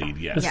 Bearing the lead,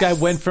 yes. This guy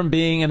went from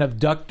being an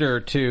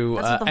abductor to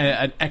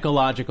an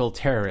ecological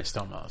terrorist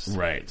almost.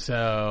 Right.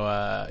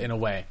 So, in a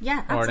way.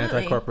 Yeah, absolutely. Or an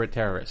anti-corporate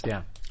terrorist,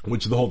 yeah.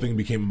 Which the whole thing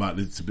became about.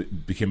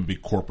 It became a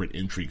big corporate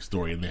intrigue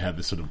story, and they have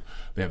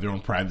they have their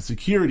own private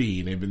security,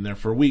 and they've been there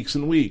for weeks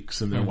and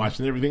weeks, and they're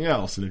watching everything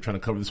else, and they're trying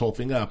to cover this whole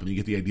thing up, and you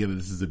get the idea that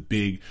this is a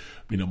big,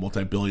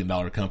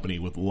 multi-billion-dollar company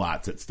with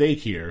lots at stake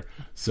here.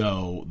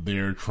 So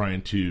they're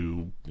trying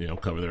to,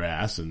 cover their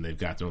ass, and they've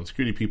got their own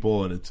security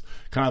people, and it's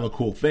kind of a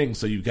cool thing.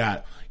 So you've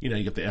got, you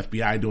get the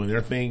FBI doing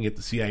their thing, you get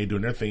the CIA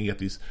doing their thing, you get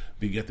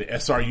the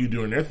SRU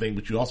doing their thing,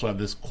 but you also have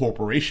this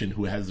corporation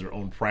who has their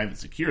own private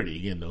security.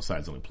 Again, no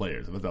sides, only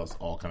players. I thought that was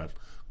all kind of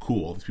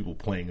cool. These people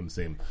playing in the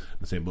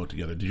same boat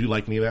together. Did you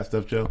like any of that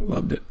stuff, Joe?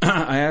 Loved it.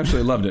 I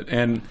absolutely loved it.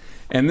 And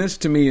this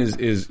to me is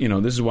this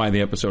is why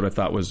the episode I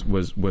thought was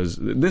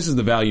this is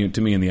the value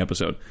to me in the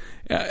episode.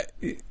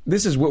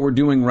 This is what we're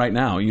doing right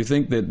now. You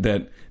think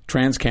that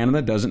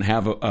TransCanada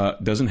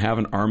doesn't have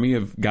an army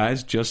of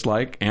guys just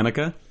like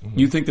Annika? Mm-hmm.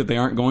 You think that they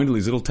aren't going to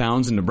these little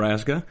towns in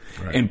Nebraska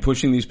and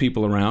pushing these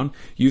people around?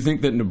 You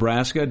think that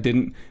Nebraska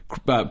didn't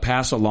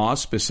pass a law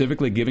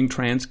specifically giving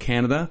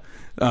TransCanada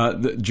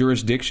the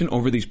jurisdiction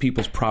over these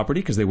people's property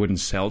because they wouldn't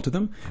sell to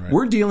them? Right.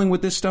 We're dealing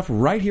with this stuff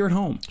right here at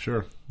home.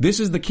 Sure. This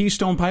is the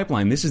Keystone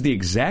Pipeline. This is the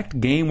exact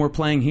game we're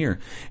playing here.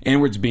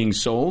 And it's being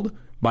sold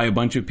by a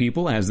bunch of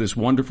people as this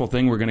wonderful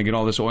thing. We're going to get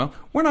all this oil.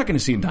 We're not going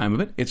to see a dime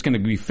of it. It's going to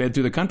be fed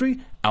through the country,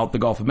 out the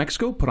Gulf of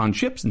Mexico, put on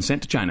ships, and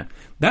sent to China.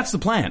 That's the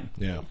plan.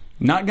 Yeah.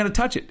 Not going to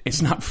touch it.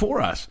 It's not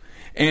for us.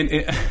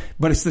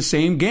 But it's the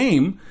same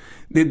game.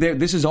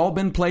 This has all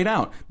been played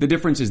out. The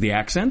difference is the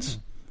accents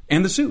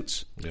and the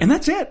suits. Yeah. And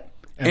that's it.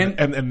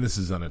 And this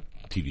is on a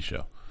TV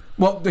show.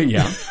 Well,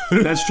 yeah,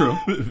 that's true.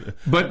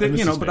 But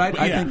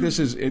I think this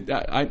is.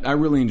 I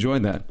really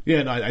enjoyed that.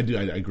 Yeah, no, I do.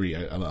 I agree.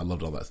 I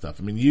loved all that stuff.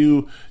 I mean,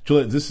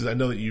 Juliet, I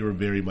know that you were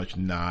very much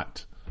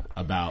not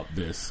about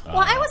this. Well,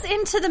 I was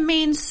into the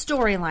main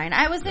storyline.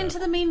 I was into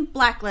the main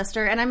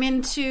Blacklister, and I'm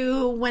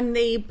into when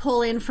they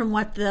pull in from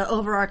what the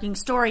overarching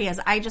story is.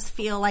 I just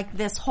feel like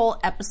this whole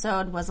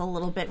episode was a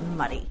little bit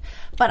muddy.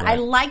 But I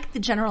like the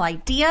general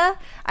idea.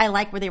 I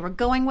like where they were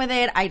going with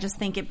it. I just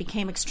think it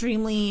became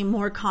extremely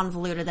more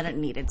convoluted than it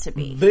needed to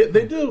be.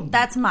 They do.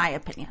 That's my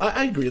opinion.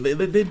 I agree.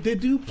 They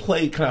do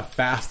play kind of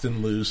fast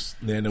and loose,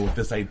 Nando, with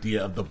this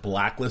idea of the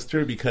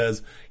Blacklister,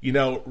 because,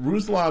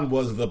 Ruslan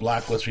was the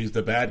Blacklister. He's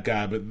the bad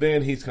guy, but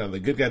then he's kind of the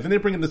good guy. Then they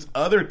bring in this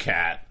other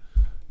cat.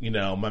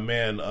 My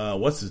man,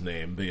 what's his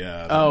name?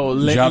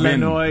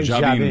 Javin.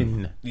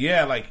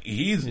 Yeah, like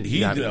he's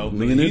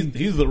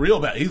the real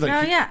bad. He's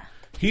like,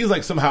 he's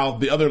like somehow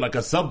the other, like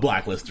a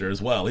sub-Blacklister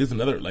as well. He's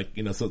another,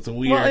 so it's a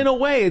weird. Well, in a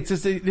way, it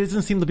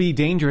doesn't seem to be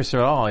dangerous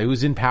at all. He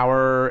was in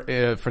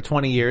power for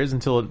 20 years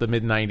until the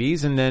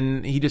mid-90s, and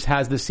then he just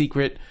has the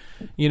secret,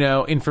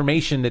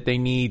 information that they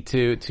need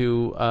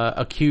to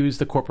accuse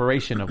the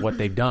corporation of what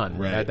they've done.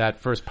 Right. That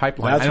first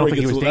pipeline. I don't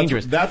think he was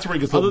dangerous. That's where he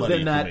gets other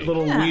than that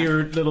little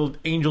weird little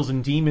angels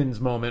and demons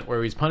moment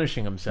where he's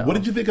punishing himself. What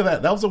did you think of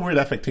that? That was a weird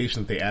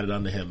affectation that they added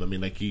onto him. I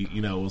mean, he,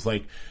 it was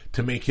like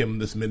to make him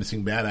this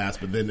menacing badass,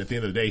 but then at the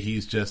end of the day,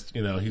 he's just,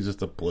 he's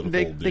just a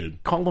political dude. They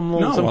called him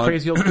some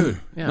crazy old dude.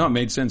 Yeah. No, it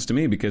made sense to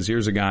me because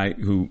here's a guy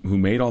who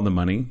made all the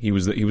money. He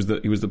was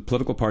the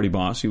political party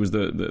boss. He was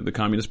the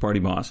Communist Party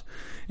boss.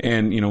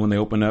 And, when they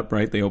open up,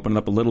 they open it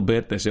up a little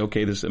bit. They say,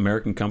 okay, this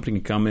American company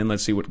can come in.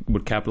 Let's see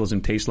what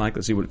capitalism tastes like.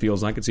 Let's see what it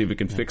feels like. Let's see if it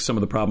can fix some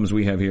of the problems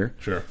we have here.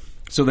 Sure.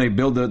 So they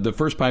build the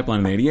first pipeline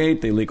in 88.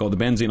 They leak all the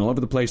benzene all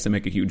over the place. They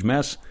make a huge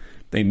mess.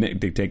 They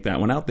take that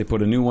one out. They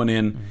put a new one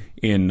in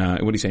what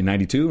do you say,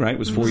 92, right? It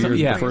was 4 years.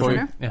 Yeah, 4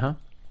 years. Uh-huh.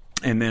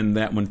 And then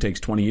that one takes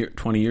 20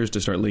 years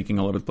to start leaking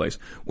all over the place,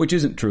 which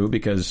isn't true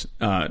because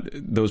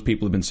those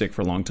people have been sick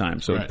for a long time.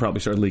 So it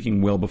probably started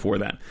leaking well before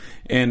that.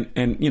 And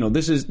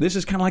this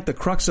is kind of like the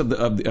crux of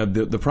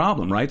the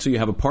problem, right? So you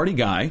have a party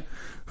guy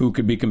who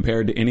could be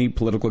compared to any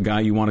political guy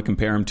you want to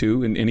compare him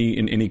to in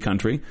any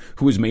country,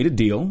 who has made a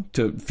deal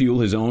to fuel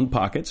his own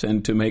pockets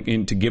and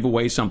to give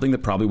away something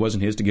that probably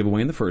wasn't his to give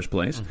away in the first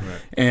place.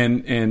 Right.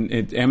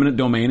 And eminent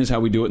domain is how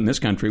we do it in this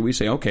country. We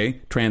say, okay,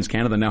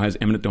 TransCanada now has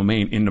eminent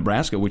domain in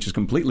Nebraska, which is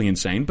completely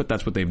insane, but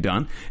that's what they've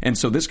done. And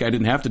so this guy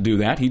didn't have to do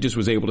that. He just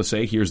was able to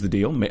say, here's the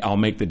deal. I'll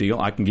make the deal.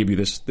 I can give you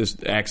this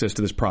access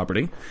to this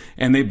property.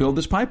 And they build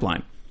this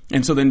pipeline.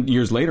 And so then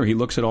years later, he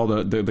looks at all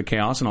the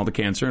chaos and all the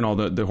cancer and all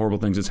the horrible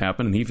things that's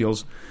happened, and he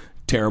feels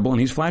terrible, and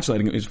he's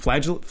flagellating. Is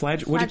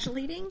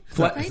Flagellating?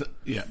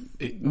 Yeah.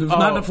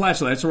 Not a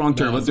flashlight. That's the wrong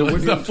term.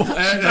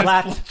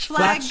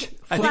 Flag.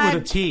 I think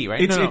with a T, right?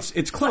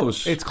 It's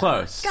close. It's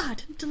close.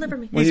 God, deliver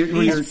me.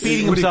 He's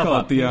feeding himself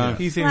up.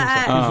 He's feeding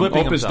himself. He's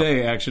whipping Opus himself.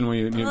 Dei action when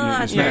you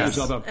smack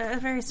yourself up.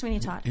 Very Sweeney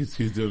Todd. He's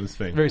doing this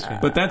thing. Very Sweeney.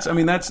 But that's to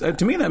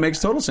me that makes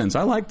total sense.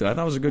 I liked that. I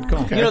thought it was a good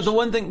call. You know, the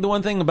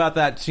one thing about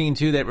that scene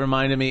too that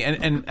reminded me,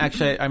 and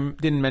actually I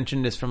didn't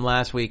mention this from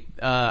last week.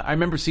 I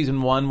remember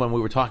season 1 when we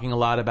were talking a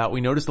lot about.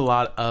 We noticed a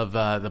lot of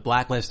the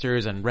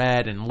Blacklisters and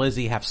Red and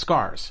Lizzie have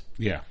scars.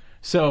 Yeah.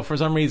 So for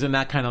some reason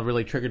that kind of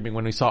really triggered me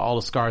when we saw all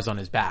the scars on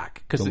his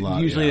back, because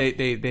usually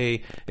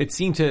they it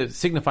seemed to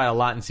signify a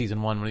lot in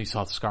season 1 when you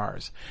saw the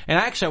scars. And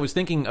actually I was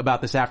thinking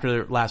about this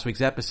after last week's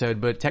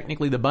episode, but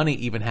technically the bunny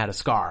even had a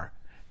scar.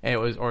 It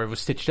was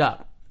stitched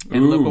up.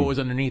 And look what was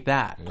underneath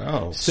that.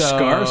 Wow. So,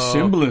 scar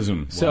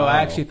symbolism. So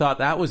I actually thought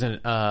that was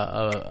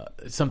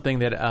something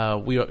that I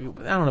don't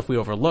know if we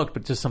overlooked,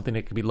 but just something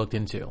that could be looked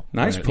into.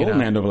 Nice pull,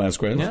 Nando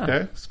Velasquez. Yeah.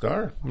 Okay,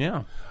 scar.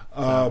 Yeah.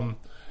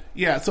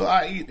 Yeah, so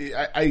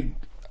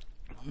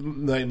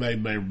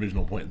my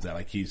original point is that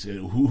like he's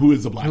who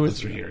is the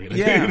Blacklister here? You know?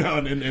 Yeah. You know,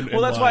 and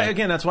well, that's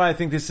why I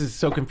think this is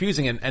so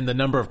confusing. And the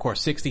number, of course,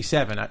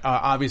 67.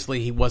 Obviously,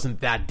 he wasn't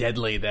that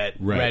deadly that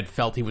Red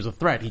felt he was a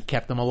threat. He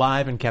kept them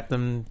alive and kept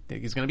them.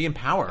 He's going to be in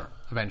power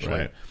eventually.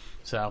 Right.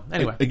 So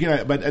anyway,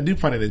 again, but I do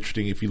find it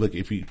interesting if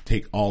you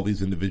take all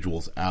these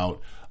individuals out.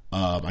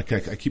 I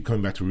keep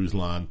coming back to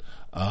Ruslan.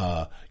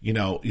 You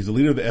know, he's the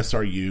leader of the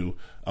SRU.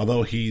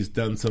 Although he's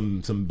done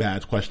some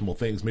bad, questionable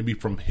things, maybe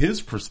from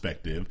his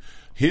perspective,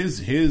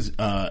 his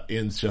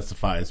ends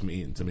justify his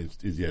means. I mean,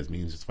 his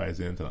means justify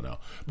his ends. I don't know,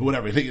 but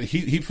whatever. I think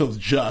he feels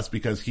just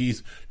because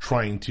he's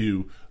trying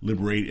to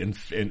liberate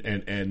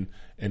and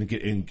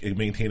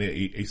maintain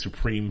a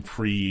supreme,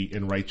 free,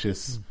 and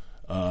righteous.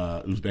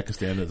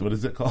 Uzbekistan is what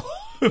is it called?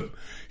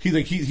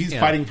 he's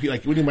fighting.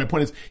 Like, my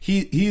point is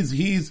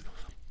he's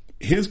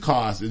his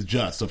cause is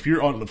just. So if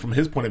you're from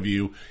his point of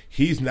view,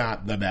 he's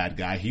not the bad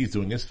guy. He's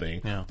doing his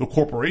thing. Yeah. The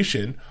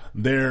corporation,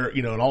 they're,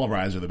 and all of our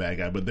eyes are the bad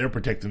guy, but they're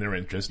protecting their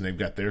interests, and they've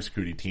got their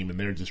security team, and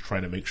they're just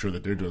trying to make sure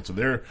that they're doing. So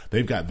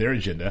they've got their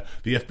agenda.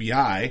 The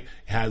FBI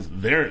has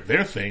their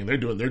thing. They're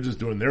just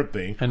doing their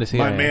thing. And the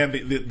CIA. My man,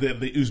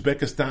 the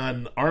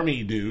Uzbekistan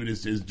army dude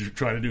is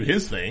trying to do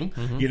his thing,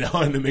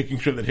 and making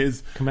sure that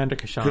his Commander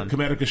Kashan,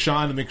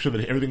 to make sure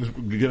that everything's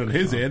good on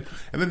his end.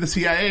 And then the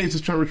CIA is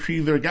just trying to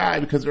retrieve their guy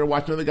because they're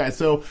watching other guys.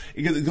 So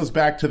it goes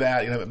back to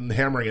that. I'm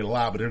hammering it a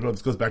lot, but it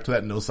goes back to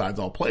that no sides,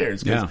 all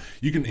players. Because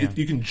you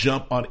can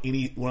jump on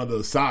any one of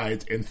those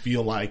sides and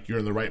feel like you're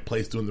in the right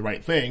place doing the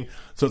right thing.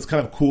 So it's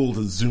kind of cool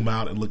to zoom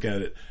out and look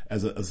at it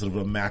as a sort of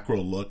a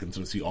macro look and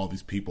sort of see all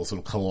these people sort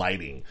of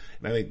colliding.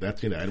 And I think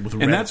that's and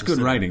that's good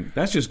writing.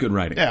 That's just good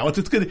writing. Yeah,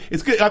 it's good.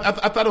 It's good. I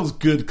thought it was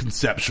good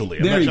conceptually.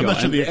 I'm not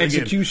sure the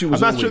execution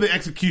was. I'm not sure the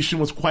execution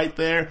was quite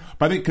there,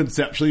 but I think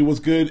conceptually was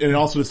good, and it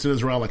also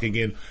centers around like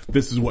again,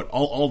 this is what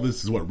all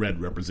this is what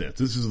Red represents.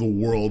 This is the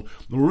world.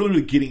 We're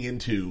really getting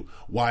into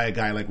why a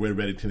guy like Red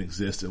Reddington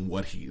exists and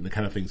what and the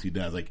kind of things he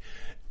does. Like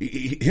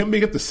him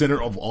being at the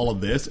center of all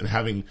of this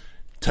and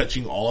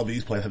touching all of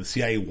these places. The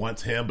CIA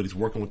wants him, but he's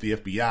working with the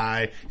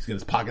FBI. He's got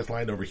his pockets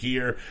lined over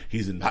here.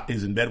 He's in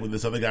bed with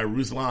this other guy,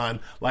 Ruslan.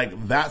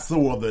 Like, that's the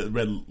world that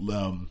Red,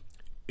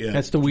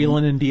 that's the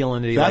wheeling and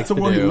dealing that he likes to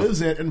do. That's the world he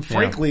lives in. And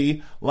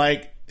frankly,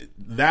 like,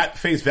 that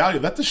face value,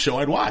 that's a show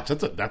I'd watch.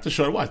 That's a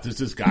show I'd watch. There's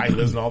this guy who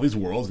lives in all these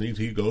worlds and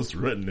he goes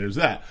through it and there's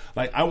that.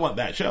 Like, I want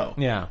that show.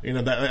 Yeah.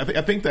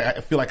 I think that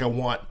I feel like I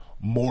want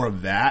more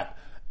of that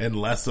and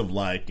less of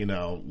like,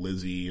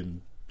 Lizzie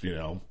and,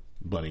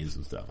 bunnies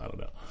and stuff. I don't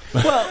know.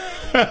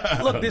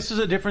 Well, look, this is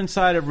a different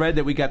side of Red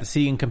that we got to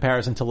see in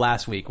comparison to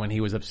last week when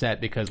he was upset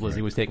because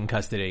Lizzie was taking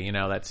custody.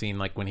 That scene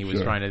like when he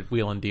was trying to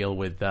wheel and deal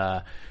with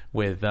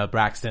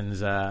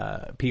Braxton's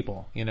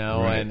people,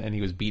 and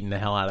he was beating the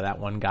hell out of that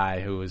one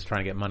guy who was trying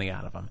to get money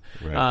out of him.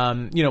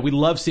 Right. We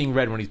love seeing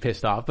Red when he's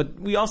pissed off, but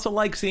we also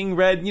like seeing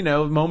Red,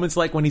 moments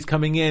like when he's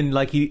coming in,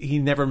 like he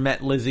never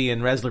met Lizzie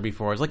and Resler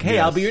before. It's like, hey,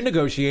 I'll be your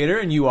negotiator,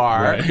 and you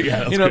are. Right.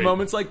 Yeah, great.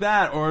 Moments like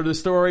that, or the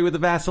story with the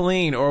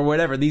Vaseline, or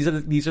whatever. These are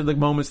the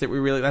moments that we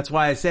really. That's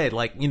why I said,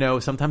 like,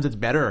 sometimes it's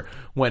better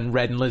when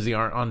Red and Lizzie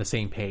aren't on the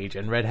same page,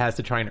 and Red has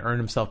to try and earn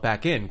himself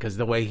back in because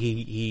the way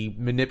he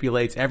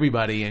manipulates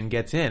everybody and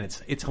gets in.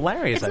 again, it's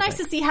hilarious. It's nice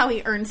to see how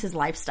he earns his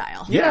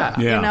lifestyle. Yeah.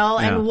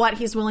 And what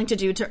he's willing to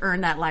do to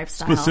earn that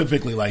lifestyle.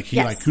 Specifically,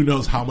 who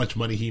knows how much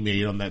money he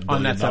made on that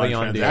 $1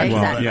 billion transaction.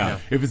 Exactly. Well,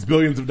 if it's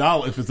billions of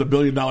dollars, if it's $1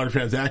 billion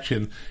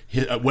transaction,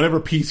 whatever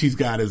piece he's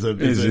got is a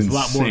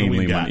lot more than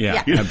we got.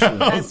 Yeah,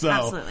 absolutely. So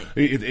Absolutely.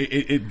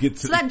 It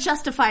gets. So that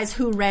justifies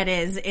who Red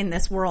is in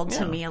this world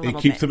to me a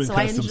little bit. So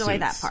I enjoy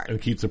that part.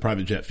 And keeps the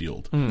private jet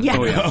fueled. Yes.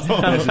 Oh,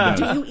 yeah.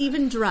 Do you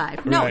even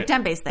drive? No, Right.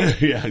 Dembe's there.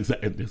 Yeah,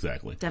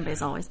 exactly.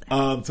 Dembe's always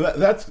there.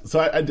 So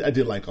I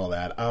did like all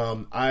that.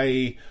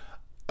 I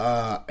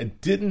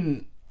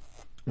didn't.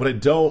 What I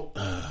don't.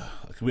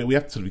 We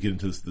have to sort of get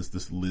into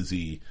this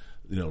Lizzie,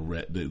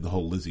 the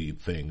whole Lizzie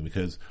thing,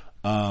 because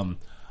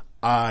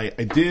I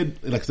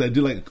did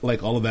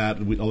like all of that,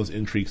 all this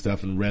intrigue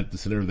stuff, and read the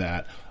center of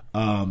that.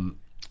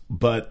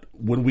 But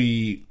when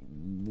we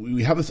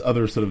have this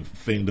other sort of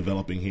thing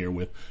developing here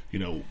with,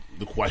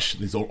 the question,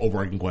 these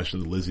overarching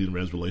questions, Lizzie and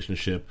Red's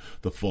relationship,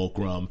 the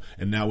fulcrum,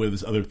 and now we have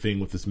this other thing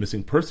with this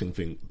missing persons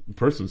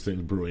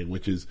thing brewing,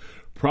 which is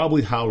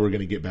probably how we're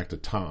going to get back to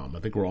Tom. I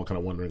think we're all kind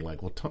of wondering,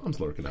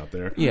 Tom's lurking out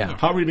there. Yeah.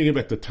 How are we going to get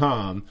back to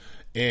Tom?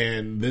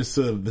 And this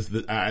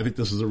I think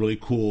this is a really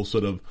cool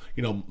sort of,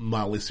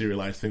 mildly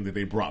serialized thing that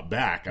they brought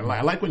back.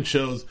 I like when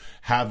shows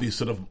have these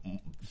sort of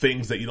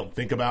things that you don't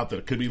think about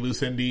that could be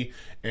loose endy,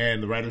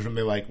 and the writers room,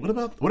 they're like,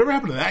 whatever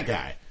happened to that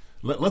guy?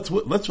 Let's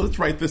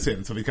write this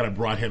in. So they kind of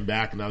brought him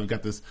back, and now we've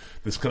got this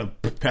kind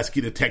of pesky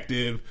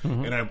detective,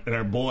 and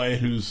our boy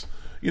who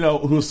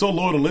was so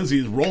loyal to Lizzie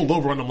is rolled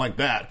over on him like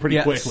that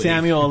pretty quickly.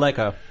 Samuel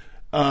Aleka.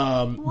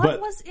 What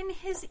was in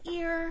his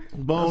ear?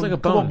 Like a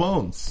couple bone.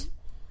 bones.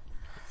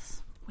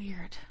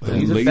 Weird.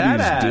 He's a Ladies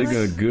badass. dig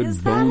a good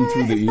Is bone that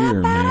through the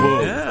ear, man.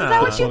 Whoa. Yeah. Is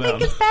that what you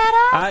think is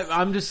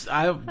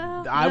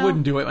badass? I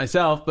wouldn't do it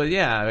myself, but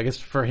yeah, I guess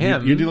for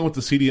him. You're dealing with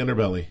the seedy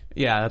underbelly.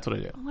 Yeah, that's what I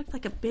do. It looked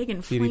like a big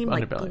Seedy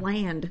inflamed underbelly.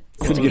 gland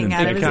Could sticking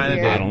get out of his infected.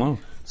 ear. I don't know.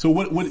 So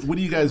what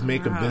do you guys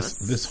make of Gross.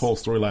 this whole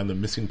storyline, the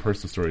missing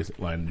person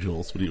storyline,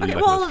 Jules? What do you Okay,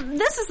 like well, with?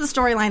 this is the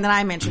storyline that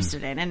I'm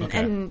interested in,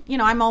 and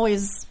I'm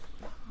always.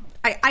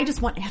 I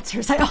just want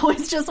answers. I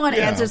always just want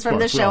answers from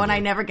this show, and I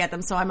never get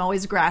them, so I'm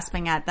always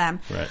grasping at them.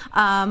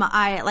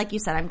 Right. Like you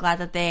said, I'm glad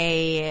that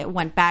they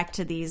went back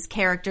to these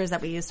characters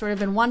that we sort of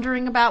been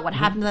wondering about what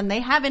happened to them.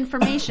 They have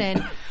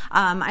information.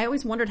 I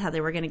always wondered how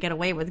they were going to get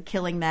away with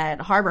killing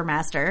that harbor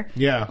master.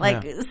 Yeah.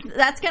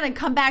 That's going to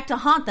come back to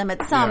haunt them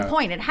at some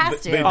point. It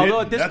has to. Although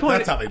at this point,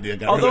 that's how they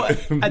did.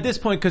 At this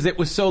point, because it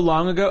was so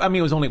long ago. I mean,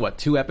 it was only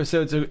 3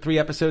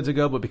 episodes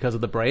ago, but because of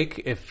the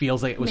break, it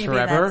feels like it was Maybe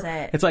forever.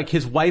 that's it. It's like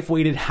his wife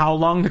waited how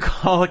long to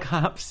call the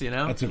cops?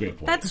 That's a great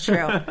point. That's true.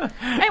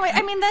 Anyway,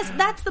 I mean,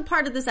 that's the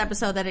part of this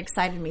episode that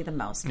excited me the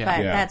most. But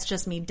that's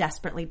just me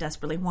desperately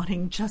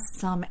wanting just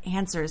some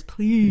answers,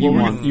 please.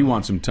 You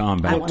want some Tom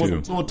back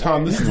too. Well,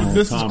 Tom, this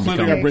is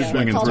clearly our bridge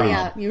back Called into me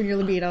out. You and your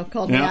libido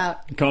called me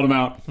out. Called him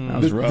out.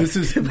 That was rough. This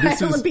is My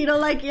libido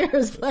like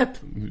yours, Flip.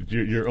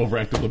 your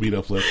overactive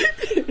libido flip.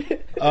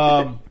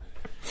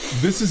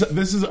 This is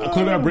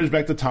clearly our bridge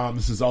back to Tom.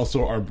 This is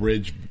also our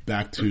bridge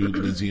back to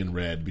Lizzie and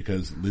Red,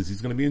 because Lizzie's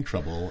going to be in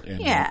trouble, and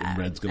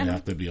Red's going to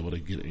have to be able to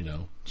get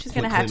she's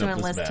going to have to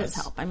enlist his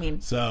help. I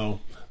mean, so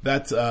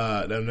that's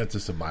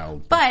just a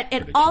mild. But it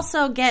prediction.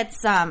 also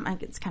gets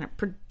it's kind of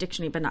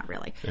prediction-y, but not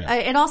really. Yeah.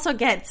 It also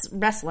gets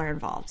Wrestler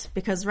involved,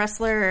 because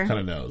Wrestler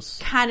kind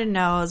of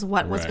knows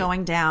what was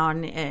going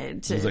down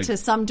to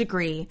some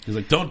degree. He's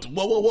like,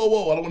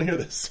 whoa, I don't want to hear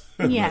this.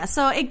 Yeah,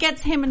 so it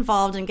gets him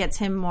involved and gets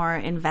him more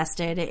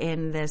invested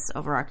in this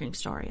overarching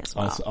story as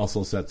well.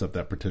 Also sets up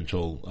that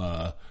potential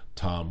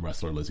Tom,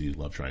 Wrestler, Lizzie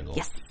love triangle.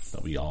 Yes.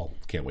 That we all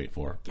can't wait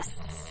for. Yes.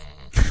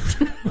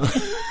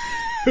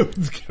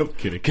 I'm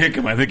kidding. Kick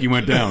him. I think he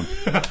went down.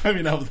 I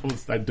mean,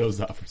 I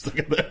dozed off for a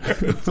second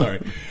there. Sorry.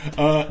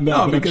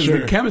 No, because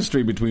the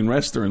chemistry between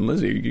Wrestler and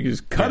Lizzie, you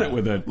just cut it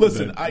with a.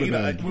 Listen,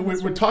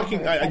 we're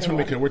talking. I just want to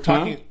make clear, we're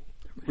talking.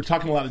 We're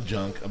talking a lot of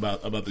junk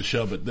about the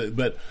show,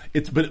 but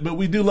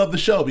we do love the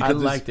show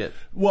because I liked it.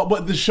 Well,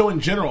 but the show in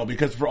general,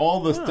 because for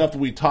all the stuff that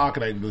we talk,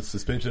 and the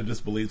suspension of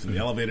disbelief and the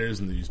elevators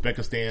and the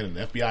Uzbekistan and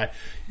the FBI,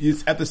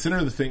 at the center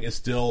of the thing is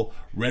still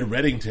Red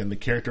Reddington, the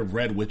character of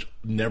Red, which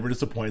never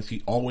disappoints.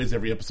 He always,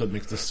 every episode,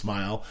 makes us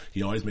smile.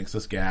 He always makes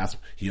us gasp.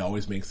 He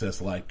always makes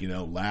us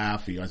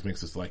laugh. He always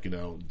makes us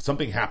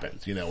something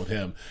happens with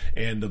him,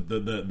 and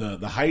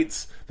the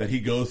heights that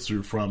he goes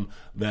through, from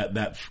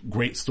that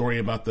great story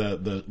about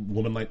the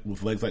woman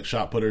with legs like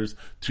shot putters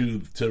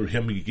to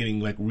him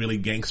getting really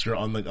gangster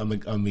on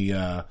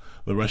the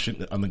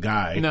Russian, on the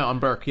guy. No, on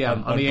Burke. Yeah,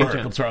 on the Burke.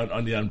 agent. I'm sorry,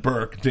 on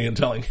Burke, and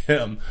telling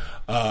him,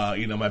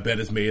 my bed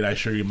is made. I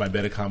assure you, my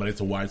bed accommodates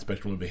a wide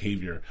spectrum of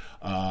behavior.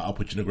 I'll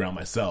put you in the ground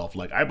myself.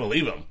 I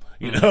believe him.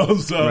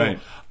 So right.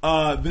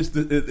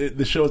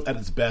 The show is at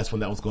its best when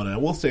that was going on. I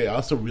will say, I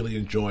also really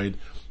enjoyed.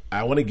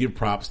 I want to give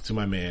props to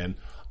my man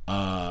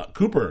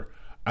Cooper.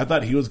 I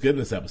thought he was good in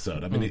this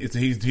episode. I mean,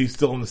 he's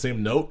still on the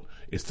same note.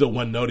 It's still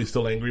one note. He's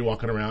still angry,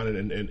 walking around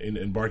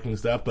and barking and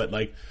stuff. But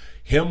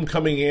him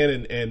coming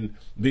in and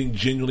being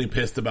genuinely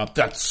pissed about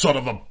that son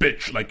of a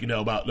bitch,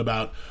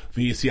 about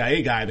the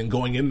CIA guy, then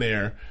going in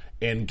there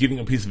and giving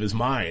a piece of his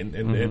mind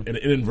and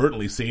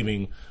inadvertently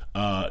saving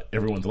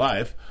everyone's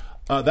life.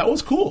 That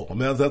was cool. I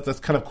mean, that's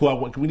kind of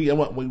cool.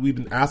 We've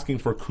been asking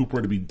for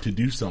Cooper to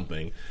do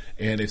something,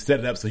 and they set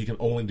it up so he can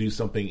only do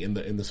something in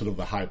the sort of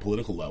the high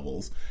political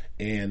levels.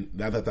 And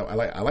I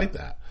like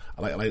that.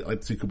 I like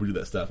to see Cooper do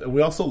that stuff. And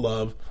we also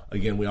love,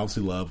 again,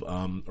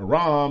 Aram,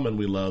 and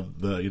we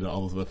love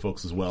all of the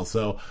folks as well.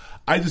 So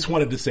I just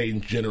wanted to say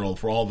in general,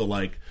 for all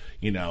the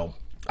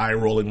eye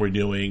rolling we're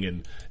doing,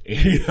 and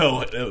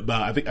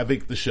I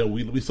think the show,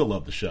 we still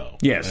love the show.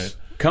 Yes, right?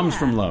 Comes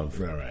from love.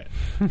 Right.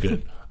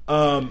 Good.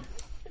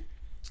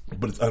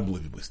 But it's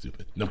unbelievably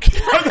stupid. No, I'm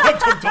kidding. I'm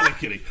totally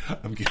kidding.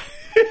 I'm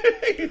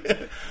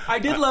kidding. I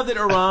did love that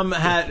Aram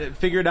had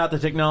figured out the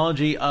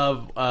technology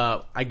of,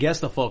 I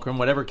guess the fulcrum,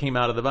 whatever came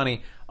out of the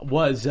bunny,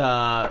 was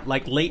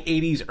like late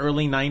 80s,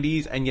 early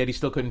 90s, and yet he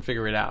still couldn't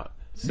figure it out.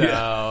 So,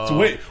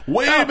 it's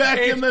way back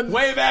from the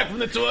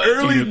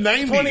early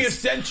 90s, 20th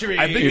century.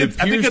 I think it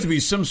appears to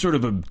be some sort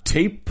of a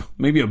tape,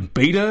 maybe a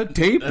beta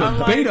tape,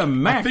 Beta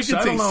Max. I think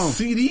it's a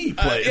CD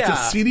player. It's a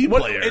CD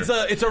player. It's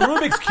a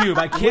Rubik's cube.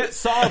 I can't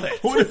solve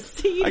it.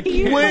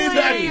 Way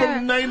back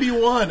from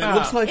 91. It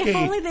looks like if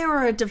only there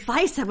were a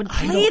device that would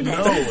play this.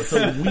 No, it's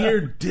a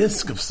weird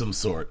disc of some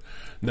sort.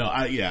 No,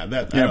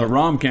 but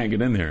Rom can't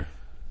get in there.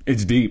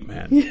 It's deep,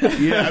 man.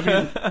 Yeah, I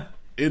mean.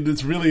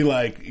 It's really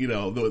like, way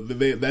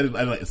back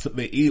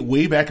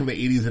in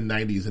the 80s and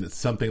 90s, and it's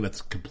something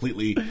that's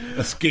completely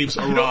escapes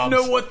Aram's I don't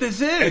know what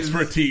this is.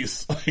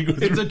 Expertise.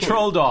 It's a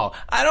troll doll.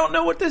 I don't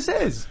know what this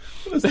is.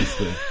 What is this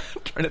thing?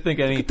 I'm trying to think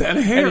any. That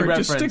hair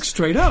just sticks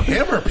straight up.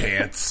 Hammer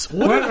pants.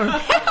 What are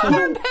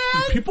hammer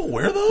pants? Do people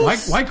wear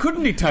those? Why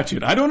couldn't he touch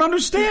it? I don't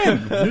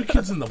understand. New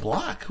Kids in the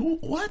Block. Who?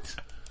 What?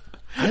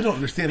 I don't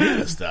understand any of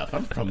this stuff.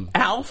 I'm from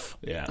Alf.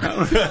 Yeah.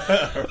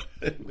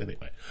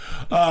 Anyway,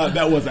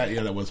 that was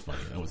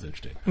funny. That was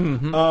interesting.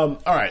 Mm-hmm. All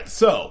right,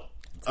 so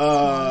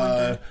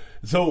to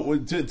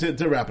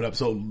wrap it up,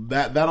 so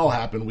that all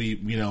happened. We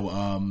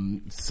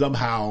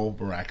somehow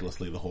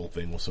miraculously the whole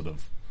thing was sort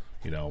of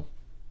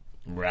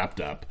wrapped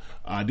up.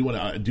 I do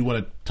want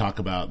to talk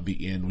about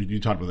the end. We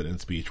do talk about the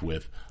end speech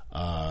with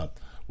Red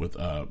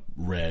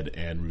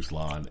and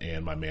Ruslan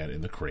and my man in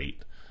the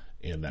crate.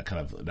 And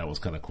that was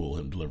kind of cool.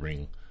 Him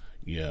delivering,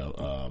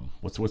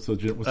 what's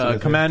the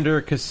Commander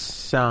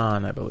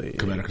Kassan, I believe.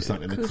 Commander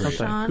Kassan in the crate.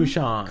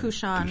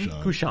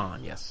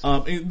 Kushan, yes.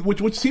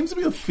 Which seems to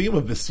be the theme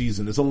of this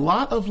season. There's a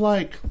lot of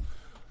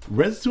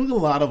Red's doing a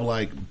lot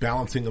of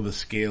balancing of the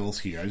scales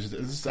here.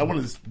 I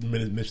want to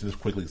mention this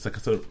quickly. It's like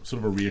a sort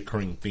of a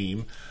reoccurring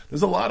theme.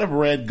 There's a lot of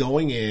Red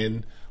going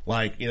in.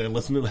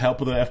 Listening to the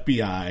help of the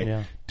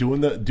FBI,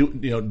 doing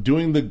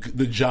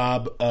the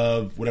job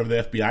of whatever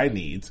the FBI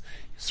needs,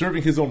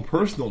 serving his own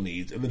personal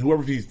needs, and then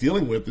whoever he's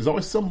dealing with, there's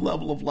always some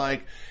level of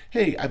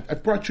hey, I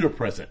brought you a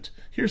present.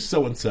 Here's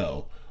so and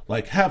so.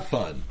 Have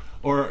fun,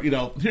 or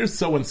here's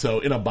so and so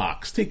in a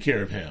box. Take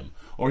care of him.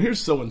 Or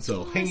here's so and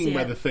so hanging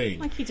by the thing,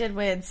 like he did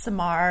with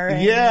Samar.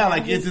 And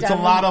it's a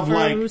lot of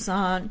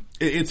Ruslan.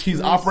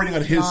 He's operating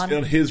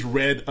on his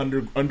Red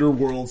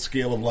underworld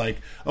scale of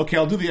okay,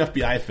 I'll do the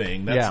FBI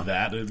thing. That's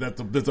that.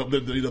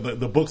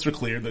 The books are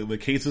cleared, the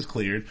case is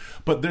cleared,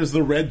 but there's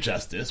the Red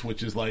justice,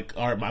 which is all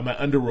right, my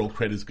underworld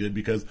cred is good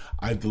because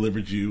I've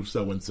delivered you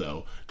so and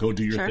so. Go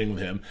do your thing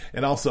with him,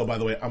 and also by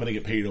the way, I'm going to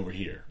get paid over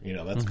here.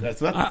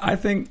 That's I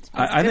think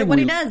what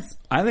he does.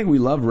 I think we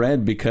love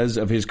Red because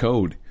of his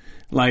code.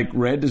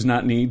 Red does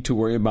not need to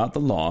worry about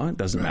the law. It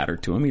doesn't matter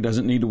to him. He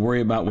doesn't need to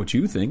worry about what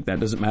you think. That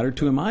doesn't matter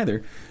to him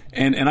either.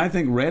 And I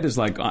think Red is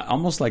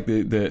almost like the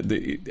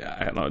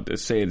I don't know how to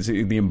say it, it's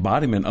the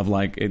embodiment of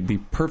the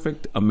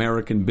perfect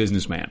American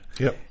businessman.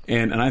 Yep.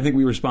 And I think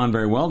we respond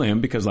very well to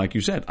him because, like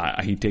you said,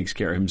 he takes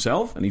care of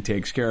himself and he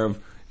takes care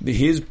of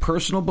his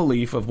personal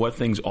belief of what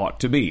things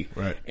ought to be.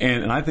 Right.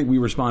 And I think we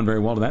respond very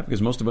well to that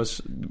because most of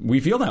us, we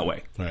feel that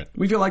way. Right.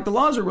 We feel like the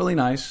laws are really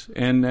nice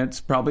and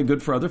that's probably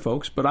good for other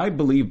folks, but I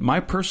believe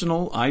my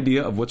personal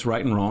idea of what's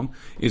right and wrong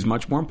is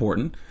much more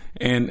important.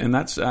 And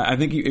that's, I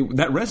think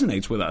that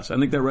resonates with us. I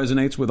think that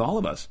resonates with all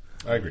of us.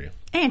 I agree.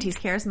 And he's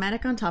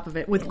charismatic on top of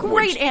it with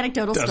great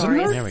anecdotal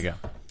stories. There we go.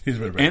 He's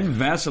very and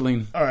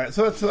Vaseline. All right,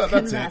 so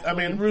that's it. I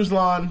mean,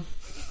 Ruslan,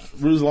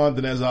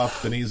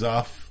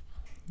 Denisov.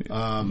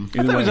 I thought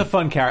it was a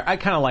fun character. I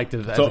kind of liked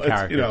it as a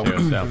character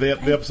too. So.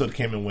 The episode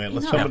came and went.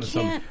 Let's jump into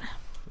some.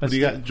 Do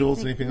you got,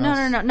 Jules? Anything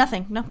else? No,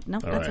 nothing. No,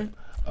 that's right. it.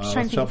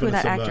 Let's jump into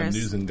some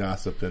news and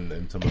gossip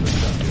and some other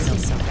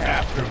stuff here.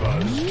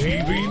 AfterBuzz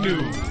TV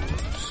News.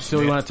 So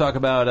we want to talk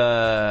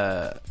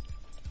about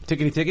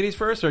Ticketies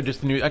first, or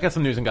just the news? I got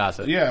some news and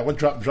gossip. Yeah,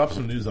 drop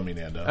some news on me,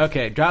 Nando.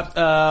 Okay,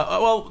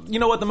 well, you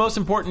know what? The most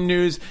important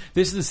news.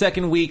 This is the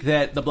second week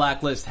that the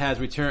Blacklist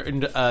has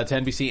returned to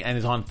NBC and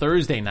is on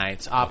Thursday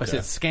nights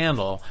opposite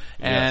Scandal.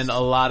 And a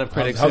lot of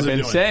critics have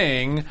been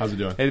saying, "How's it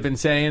doing?" They've been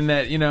saying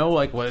that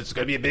it's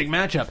going to be a big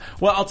matchup.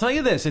 Well, I'll tell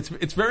you this: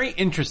 it's very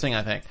interesting,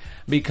 I think,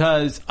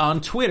 because on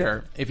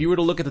Twitter, if you were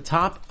to look at the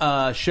top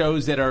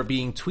shows that are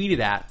being tweeted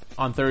at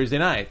on Thursday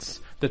nights.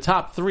 the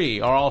top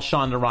 3 are all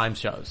Shonda Rhimes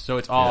shows. So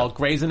it's all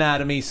Grey's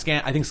Anatomy,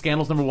 I think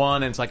Scandal's number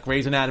 1, and it's like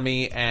Grey's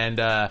Anatomy and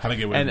How to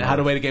Get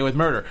Away with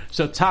Murder.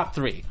 So top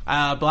 3.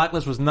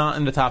 Blacklist was not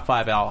in the top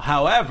 5 at all.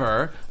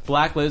 However,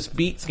 Blacklist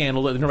beat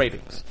Scandal in the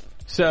ratings.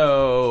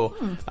 So,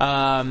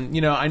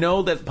 I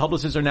know that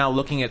publicists are now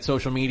looking at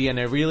social media and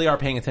they really are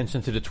paying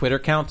attention to the Twitter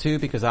count too,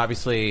 because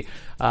obviously,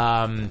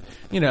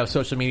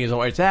 social media is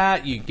where it's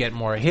at. You get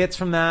more hits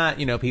from that.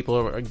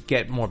 People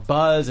get more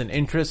buzz and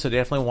interest, so they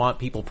definitely want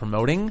people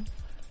promoting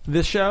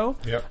this show.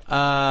 Yep.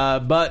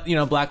 But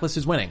Blacklist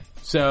is winning.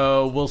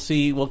 So we'll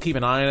see. We'll keep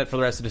an eye on it for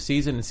the rest of the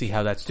season and see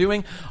how that's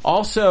doing.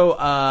 Also,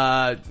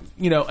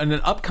 in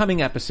an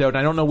upcoming episode,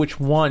 I don't know which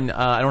one.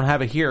 I don't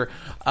have it here.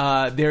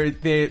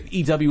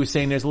 EW was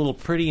saying there's a little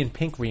Pretty in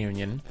Pink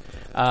reunion.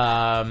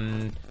 But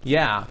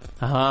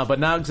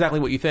not exactly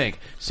what you think.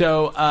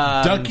 So,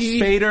 Ducky?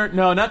 Spader,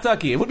 no, not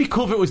Ducky. It would be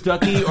cool if it was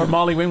Ducky or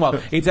Molly Ringwald.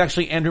 It's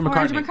actually Andrew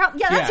McCartney.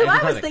 Yeah, that's who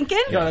I was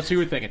thinking. Yeah, that's who you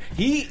were thinking.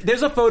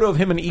 There's a photo of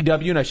him in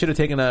EW, and I should have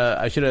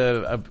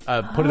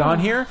put it on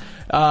here.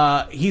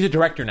 He's a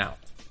director now.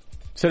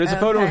 So there's a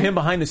photo of him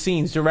behind the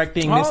scenes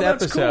directing this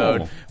episode.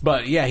 Cool.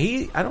 But yeah,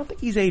 I don't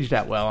think he's aged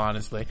that well,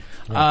 honestly,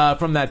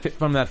 from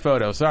that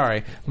photo.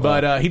 Sorry.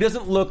 But he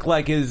doesn't look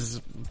like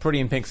his Pretty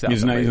in Pink stuff.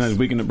 He's not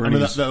Weekend at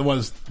Bernie's. That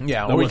was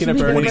Weekend at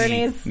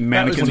Bernie's.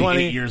 Mannequin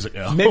 28 years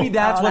ago. Maybe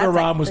that's what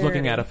Aram was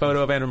looking at, a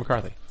photo of Andrew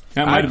McCarthy.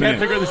 I can't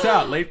figure this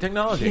out. Late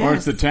technology. Yes. Or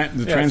it's the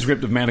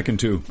transcript of Mannequin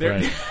 2.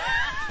 Right.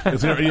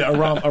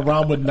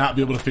 Aram would not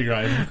be able to figure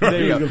out.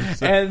 There you go.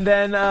 And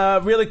then,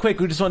 really quick,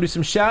 we just want to do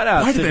some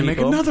shout-outs. Why did they make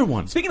another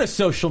one? Speaking of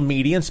social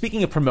media and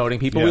speaking of promoting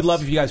people, we'd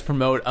love if you guys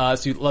promote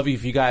us. We'd love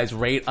if you guys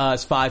rate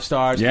us 5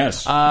 stars.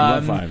 Yes, we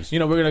love 5s.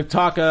 We're going to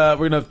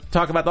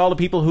talk about all the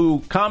people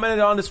who commented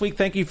on this week.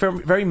 Thank you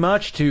very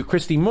much to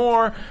Christy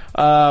Moore,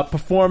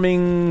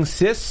 Performing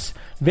Sis,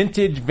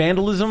 Vintage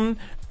Vandalism,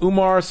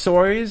 Umar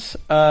Soares,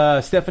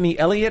 Stephanie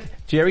Elliott,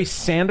 Jerry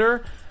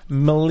Sander,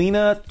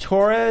 Melina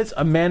Torres,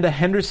 Amanda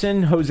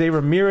Henderson, Jose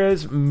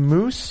Ramirez,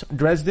 Mouse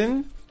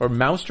Dresden,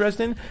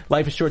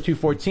 Life is Short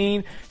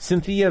 214,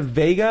 Cynthia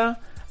Vega,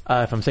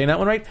 if I'm saying that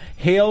one right,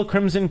 Hail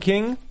Crimson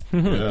King,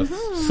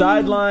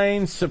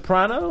 Sideline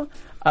Soprano,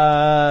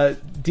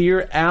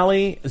 Dear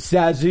Allie,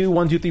 Zazu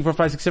 1 2 3 4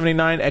 5 6 7 8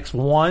 9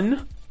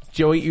 X1,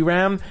 Joey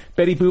Uram,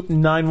 Betty Boop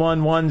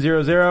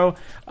 91100.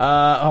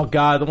 Oh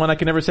God, the one I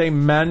can never say,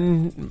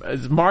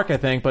 Mark, I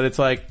think, but it's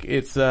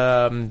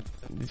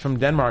from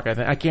Denmark, I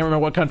think. I can't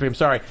remember what country. I'm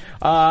sorry.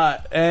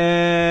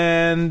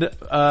 And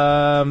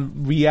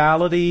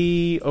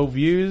Reality of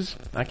Views.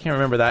 I can't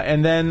remember that.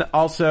 And then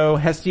also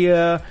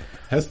Hestia,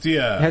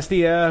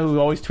 who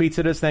always tweets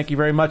at us. Thank you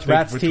very much.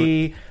 Rats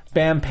T,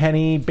 Bam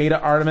Penny, Beta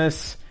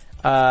Artemis,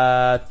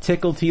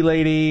 Tickle Tea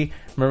Lady,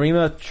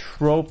 Marina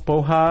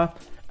Tropoha,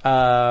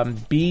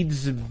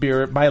 Beads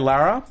by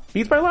Lara.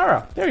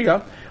 There you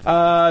go.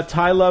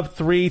 Ty Love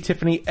 3,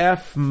 Tiffany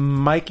F,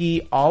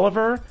 Mikey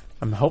Oliver.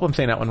 I hope I'm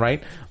saying that one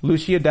right.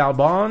 Lucia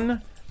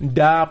Dalbon,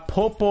 Da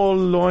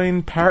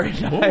Popoloin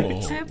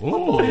Paradise. The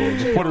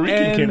Puerto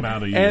Rican came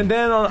out of you. And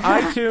then on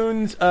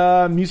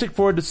iTunes, Music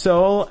for the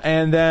Soul.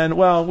 And then,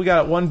 we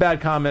got one bad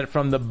comment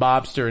from the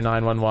Bobster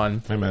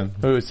 911. Amen.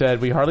 Who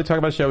said, we hardly talk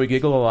about the show, we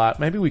giggle a lot.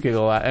 Maybe we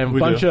giggle a lot. And a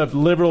bunch of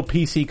liberal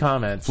PC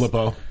comments.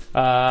 Flippo.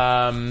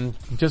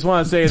 Just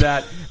want to say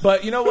that.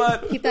 But you know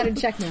what? Keep that in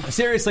check now.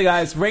 Seriously,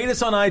 guys, rate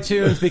us on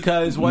iTunes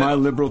because my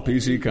liberal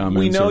PC comments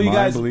we know are you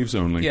guys, my beliefs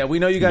only. Yeah, we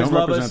know you guys don't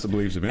love represent us. The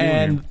beliefs of anyone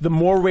and here. The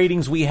more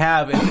ratings we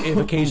have, if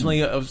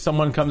occasionally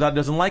someone comes out and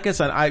doesn't like us,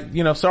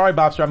 and sorry,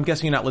 Bobster, I'm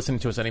guessing you're not listening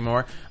to us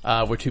anymore.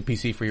 We're too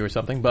PC for you or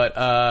something. But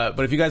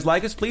if you guys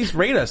like us, please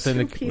rate us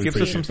and give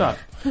us some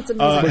stuff. That's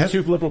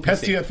amazing.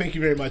 Hestia, thank you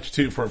very much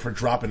too for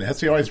dropping it.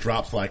 Hestia always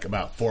drops like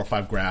about 4 or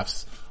 5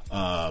 graphs.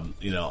 On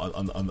the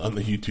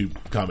YouTube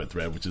comment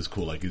thread, which is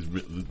cool. Like, it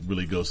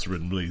really goes through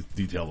and really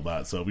detailed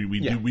about it. So we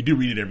do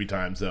read it every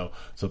time. So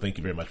thank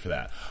you very much for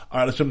that. All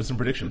right, let's jump to some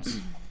predictions.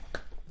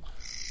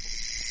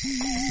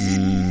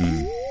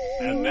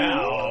 And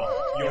now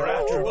your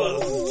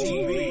AfterBuzz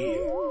TV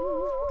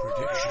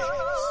predictions.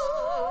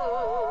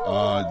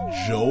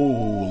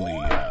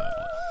 Jolia.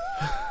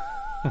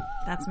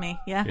 That's me,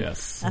 yeah?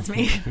 Yes. That's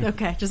me.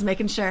 Okay, just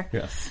making sure.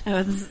 Yes. It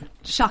was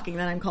shocking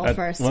that I'm called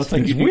first. Well, it's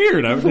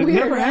weird. It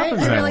never right?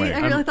 happens that way.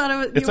 I really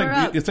thought it's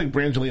like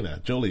Brangelina,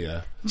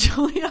 Jolia.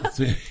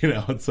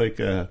 It's like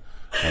I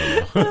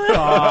don't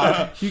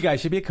know. You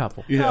guys should be a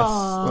couple. Yes.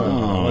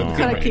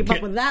 Gotta keep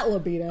up with that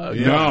libido.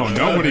 No,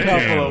 nobody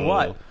can. Couple of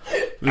what?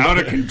 Out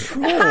of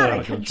control. Out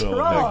of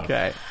control.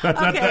 Okay.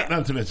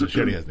 Not to mention, she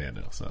already has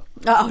Nando, so.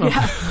 Oh,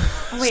 yeah.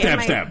 Wait,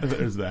 stab.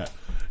 There's that.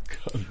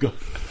 Go.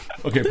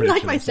 Okay,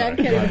 like my stab,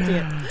 can't even see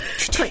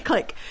it.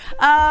 Click.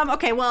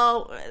 Okay,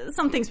 well,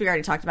 some things we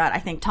already talked about. I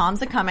think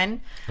Tom's a-coming.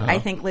 I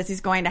think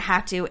Lizzie's going to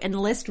have to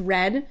enlist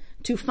Red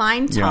to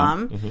find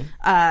Tom.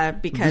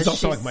 Because these all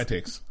sound like my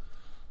takes.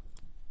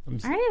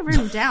 I already have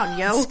written them down,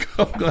 yo.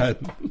 Go ahead.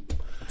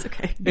 It's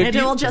okay. Maybe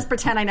we'll just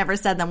pretend I never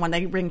said them when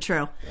they ring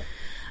true.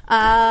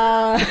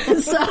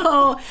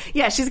 So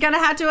yeah, she's gonna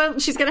have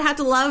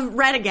to love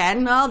Red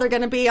again. Oh, they're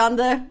gonna be on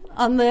the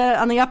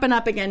up and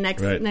up again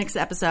next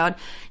episode.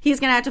 He's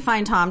gonna have to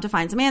find Tom to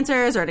find some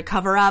answers or to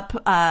cover up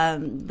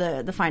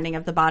the finding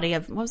of the body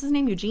of, what was his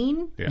name,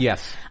 Eugene? Yeah.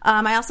 Yes.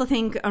 I also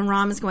think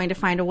Aram is going to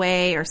find a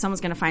way, or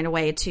someone's going to find a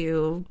way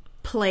to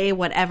play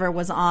whatever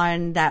was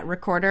on that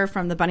recorder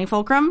from the Bunny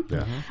Fulcrum.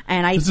 Yeah.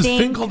 And There's this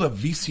thing called a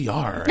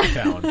VCR I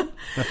found.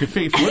 What's a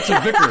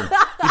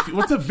vicar?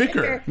 What's a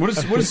vicar? What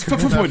does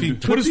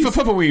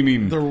FFW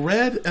mean? The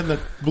red and the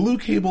blue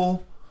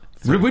cable.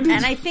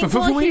 And I think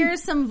we'll hear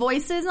some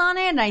voices on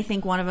it, and I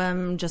think one of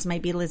them just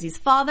might be Lizzie's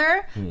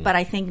father, but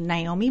I think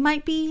Naomi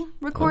might be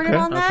recorded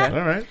on that. All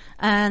right.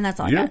 And that's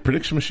all I got. You're a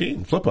prediction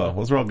machine. Flippo.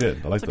 Those are all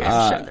good. I like those.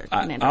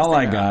 All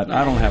I got,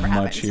 I don't have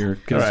much here,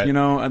 because,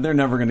 they're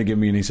never going to give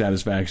me any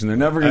satisfaction. They're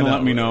never going to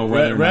let me know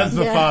whether Red's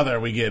the father.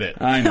 We get it.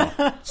 I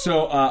know.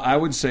 So I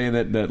would say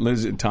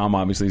that Tom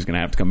obviously is going to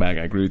have to come back.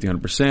 I agree with you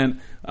 100%.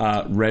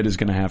 Red is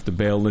going to have to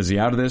bail Lizzie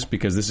out of this,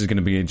 because this is going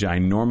to be a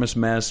ginormous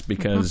mess,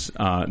 because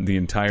the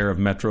entire of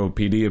Metro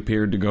PD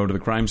appeared to go to the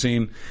crime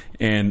scene,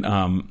 and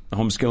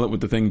Home Skillet with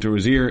the thing to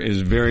his ear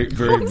is very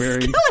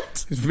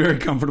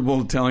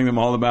comfortable telling them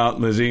all about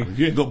Lizzie.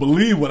 You ain't gonna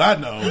believe what I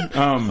know.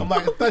 I'm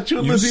like, I thought you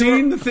and Lizzie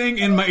seen the thing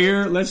in my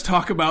ear. Let's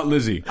talk about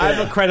Lizzie. I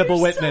have a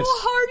credible witness.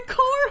 So hardcore.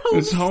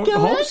 It's Home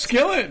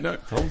Skillet.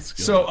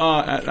 So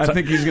I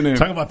think he's gonna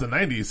talk about the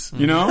 90s.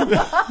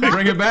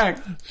 Bring it back.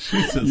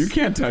 Jesus. You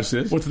can't touch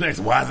this. What's next?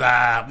 What's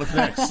up? What's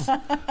next?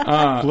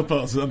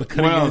 Flippo's on the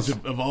cutting edge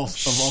of all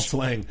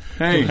slang.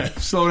 Hey,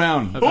 slow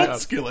down. Home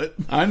Skillet.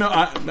 I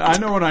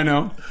know what I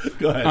know.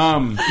 Go ahead.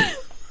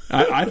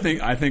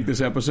 I think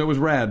this episode was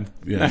rad.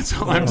 Yeah. That's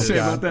all I'm saying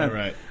about that.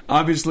 Right.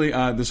 Obviously,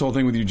 this whole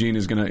thing with Eugene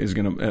is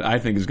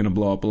gonna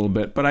blow up a little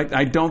bit, but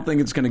I don't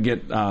think it's gonna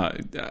get.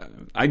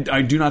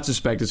 I do not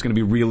suspect it's gonna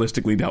be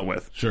realistically dealt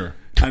with. Sure.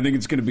 I think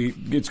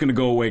it's gonna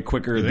go away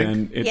quicker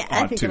than it ought to.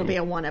 I think it'll be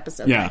a one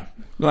episode. Yeah. Thing.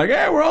 Like,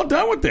 hey, we're all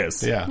done with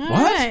this. Yeah. All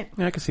what? Right.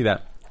 Yeah, I can see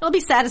that. I'll be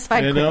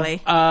satisfied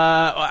quickly.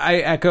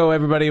 I echo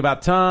everybody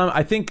about Tom.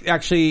 I think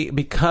actually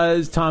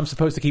because Tom's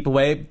supposed to keep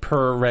away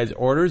per Red's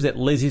orders, that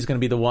Lizzie's going to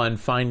be the one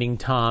finding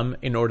Tom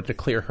in order to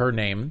clear her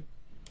name,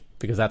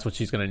 because that's what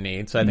she's going to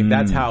need. So I think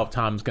that's how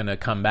Tom's going to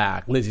come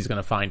back. Lizzie's going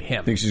to find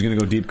him. Think she's going to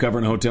go deep cover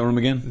in a hotel room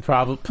again?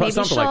 Probably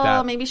something like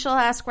that. Maybe she'll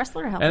ask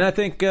Wrestler to help. And I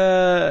think,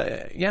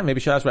 maybe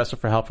she'll ask Wrestler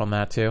for help on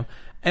that too.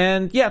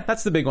 And yeah,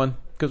 that's the big one,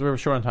 because we're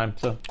short on time.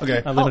 So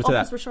okay, I'll limit it to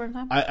that. We're short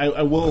on time.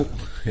 I will.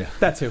 Yeah,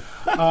 that too.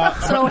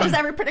 So just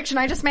every prediction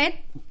I just made,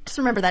 just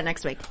remember that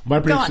next week. My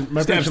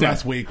prediction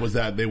last week was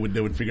that they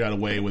would figure out a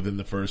way within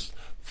the first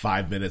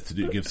 5 minutes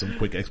to give some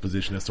quick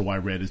exposition as to why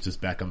Red is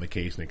just back on the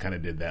case, and they kind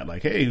of did that.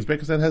 Like, hey,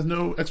 Uzbekistan has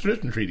no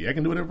extradition treaty. I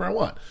can do whatever I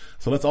want.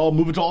 So let's all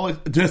move it to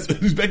just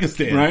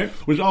Uzbekistan, right?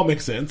 Which all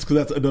makes sense, because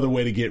that's another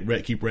way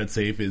to keep Red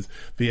safe. Is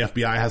the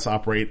FBI has to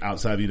operate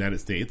outside the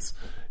United States.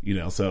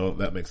 So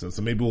that makes sense.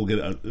 So maybe we'll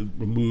get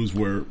moves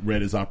where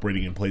Red is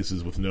operating in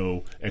places with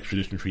no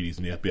extradition treaties,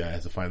 and the FBI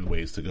has to find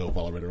ways to go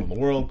follow Red around the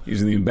world.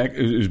 He's in the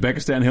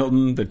Uzbekistan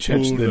Hilton, the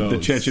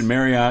Chechen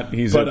Marriott.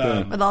 He's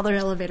with all their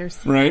elevators,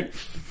 right?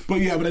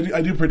 But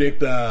I do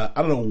predict. I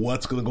don't know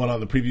what's going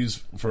on. The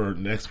previews for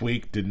next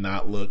week did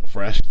not look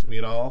fresh to me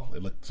at all.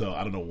 So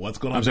I don't know what's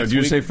going on. I'm sorry. Did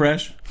you say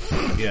fresh?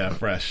 Yeah,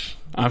 fresh.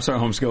 I'm sorry,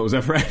 Home Skillet. Was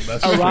that fresh?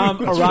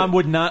 Aram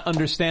would not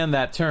understand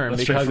that term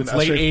because it's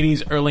late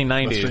 80s, early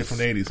 90s. Straight from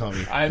the 80s,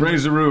 homie.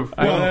 Raise the roof.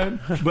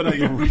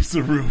 Raise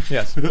the roof.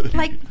 Yes.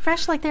 Like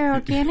fresh, like they're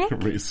organic.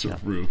 Raise the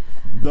roof.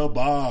 The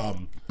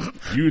bomb.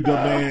 You the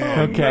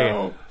man. Okay.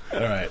 No. All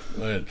right.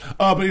 But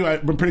anyway,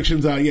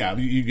 predictions.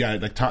 You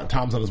got like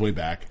Tom's on his way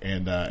back,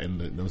 and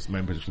those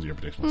my predictions are your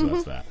predictions. So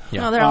that's that.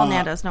 Yeah. No, they're all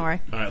Nando's. Don't worry.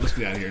 All right, let's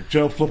get out of here.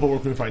 Joe Flippo, where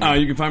can we find you?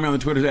 You can find me on the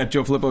Twitter at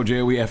Joe Flippo,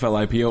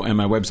 JoeFlippo, and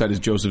my website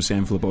is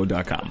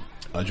josephsamflippo.com.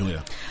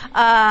 Julia.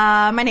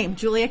 My name,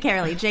 Julia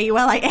Carley,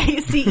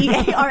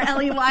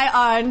 JuliaCarley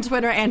on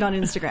Twitter and on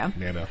Instagram.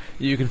 Nando.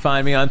 You can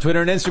find me on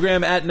Twitter and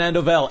Instagram at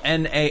Nandovel,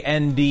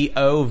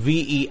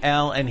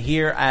 Nandovel, and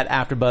here at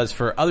AfterBuzz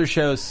for other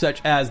shows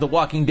such as The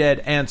Walking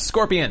Dead and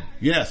Scorpion.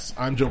 Yes,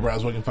 I'm Joe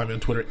Braswell. You can find me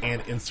on Twitter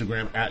and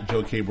Instagram at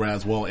Joe K.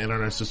 Braswell, and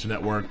on our sister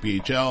network,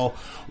 BHL,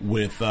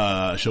 with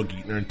Show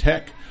Geek Nerd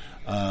Tech.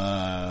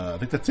 I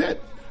think that's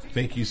it.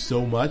 Thank you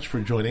so much for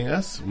joining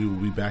us. We will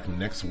be back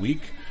next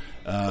week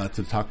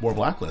to talk more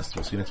Blacklist.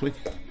 We'll see you next week.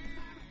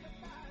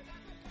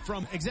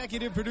 From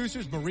executive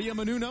producers Maria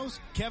Menounos,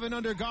 Kevin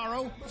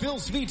Undergaro, Phil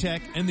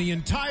Svitek, and the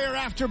entire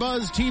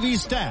AfterBuzz TV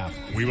staff,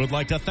 we would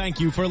like to thank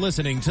you for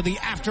listening to the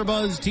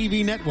AfterBuzz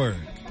TV network.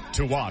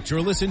 To watch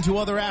or listen to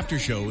other after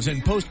shows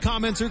and post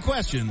comments or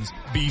questions,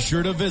 be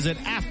sure to visit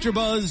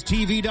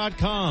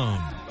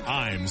AfterBuzzTV.com.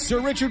 I'm Sir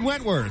Richard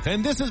Wentworth,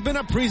 and this has been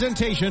a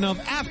presentation of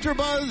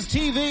AfterBuzz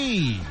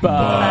TV.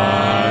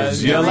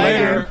 Buzz you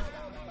later.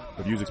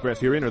 The views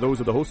expressed herein are those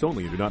of the hosts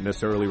only and do not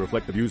necessarily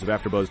reflect the views of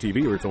AfterBuzz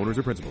TV or its owners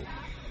or principals.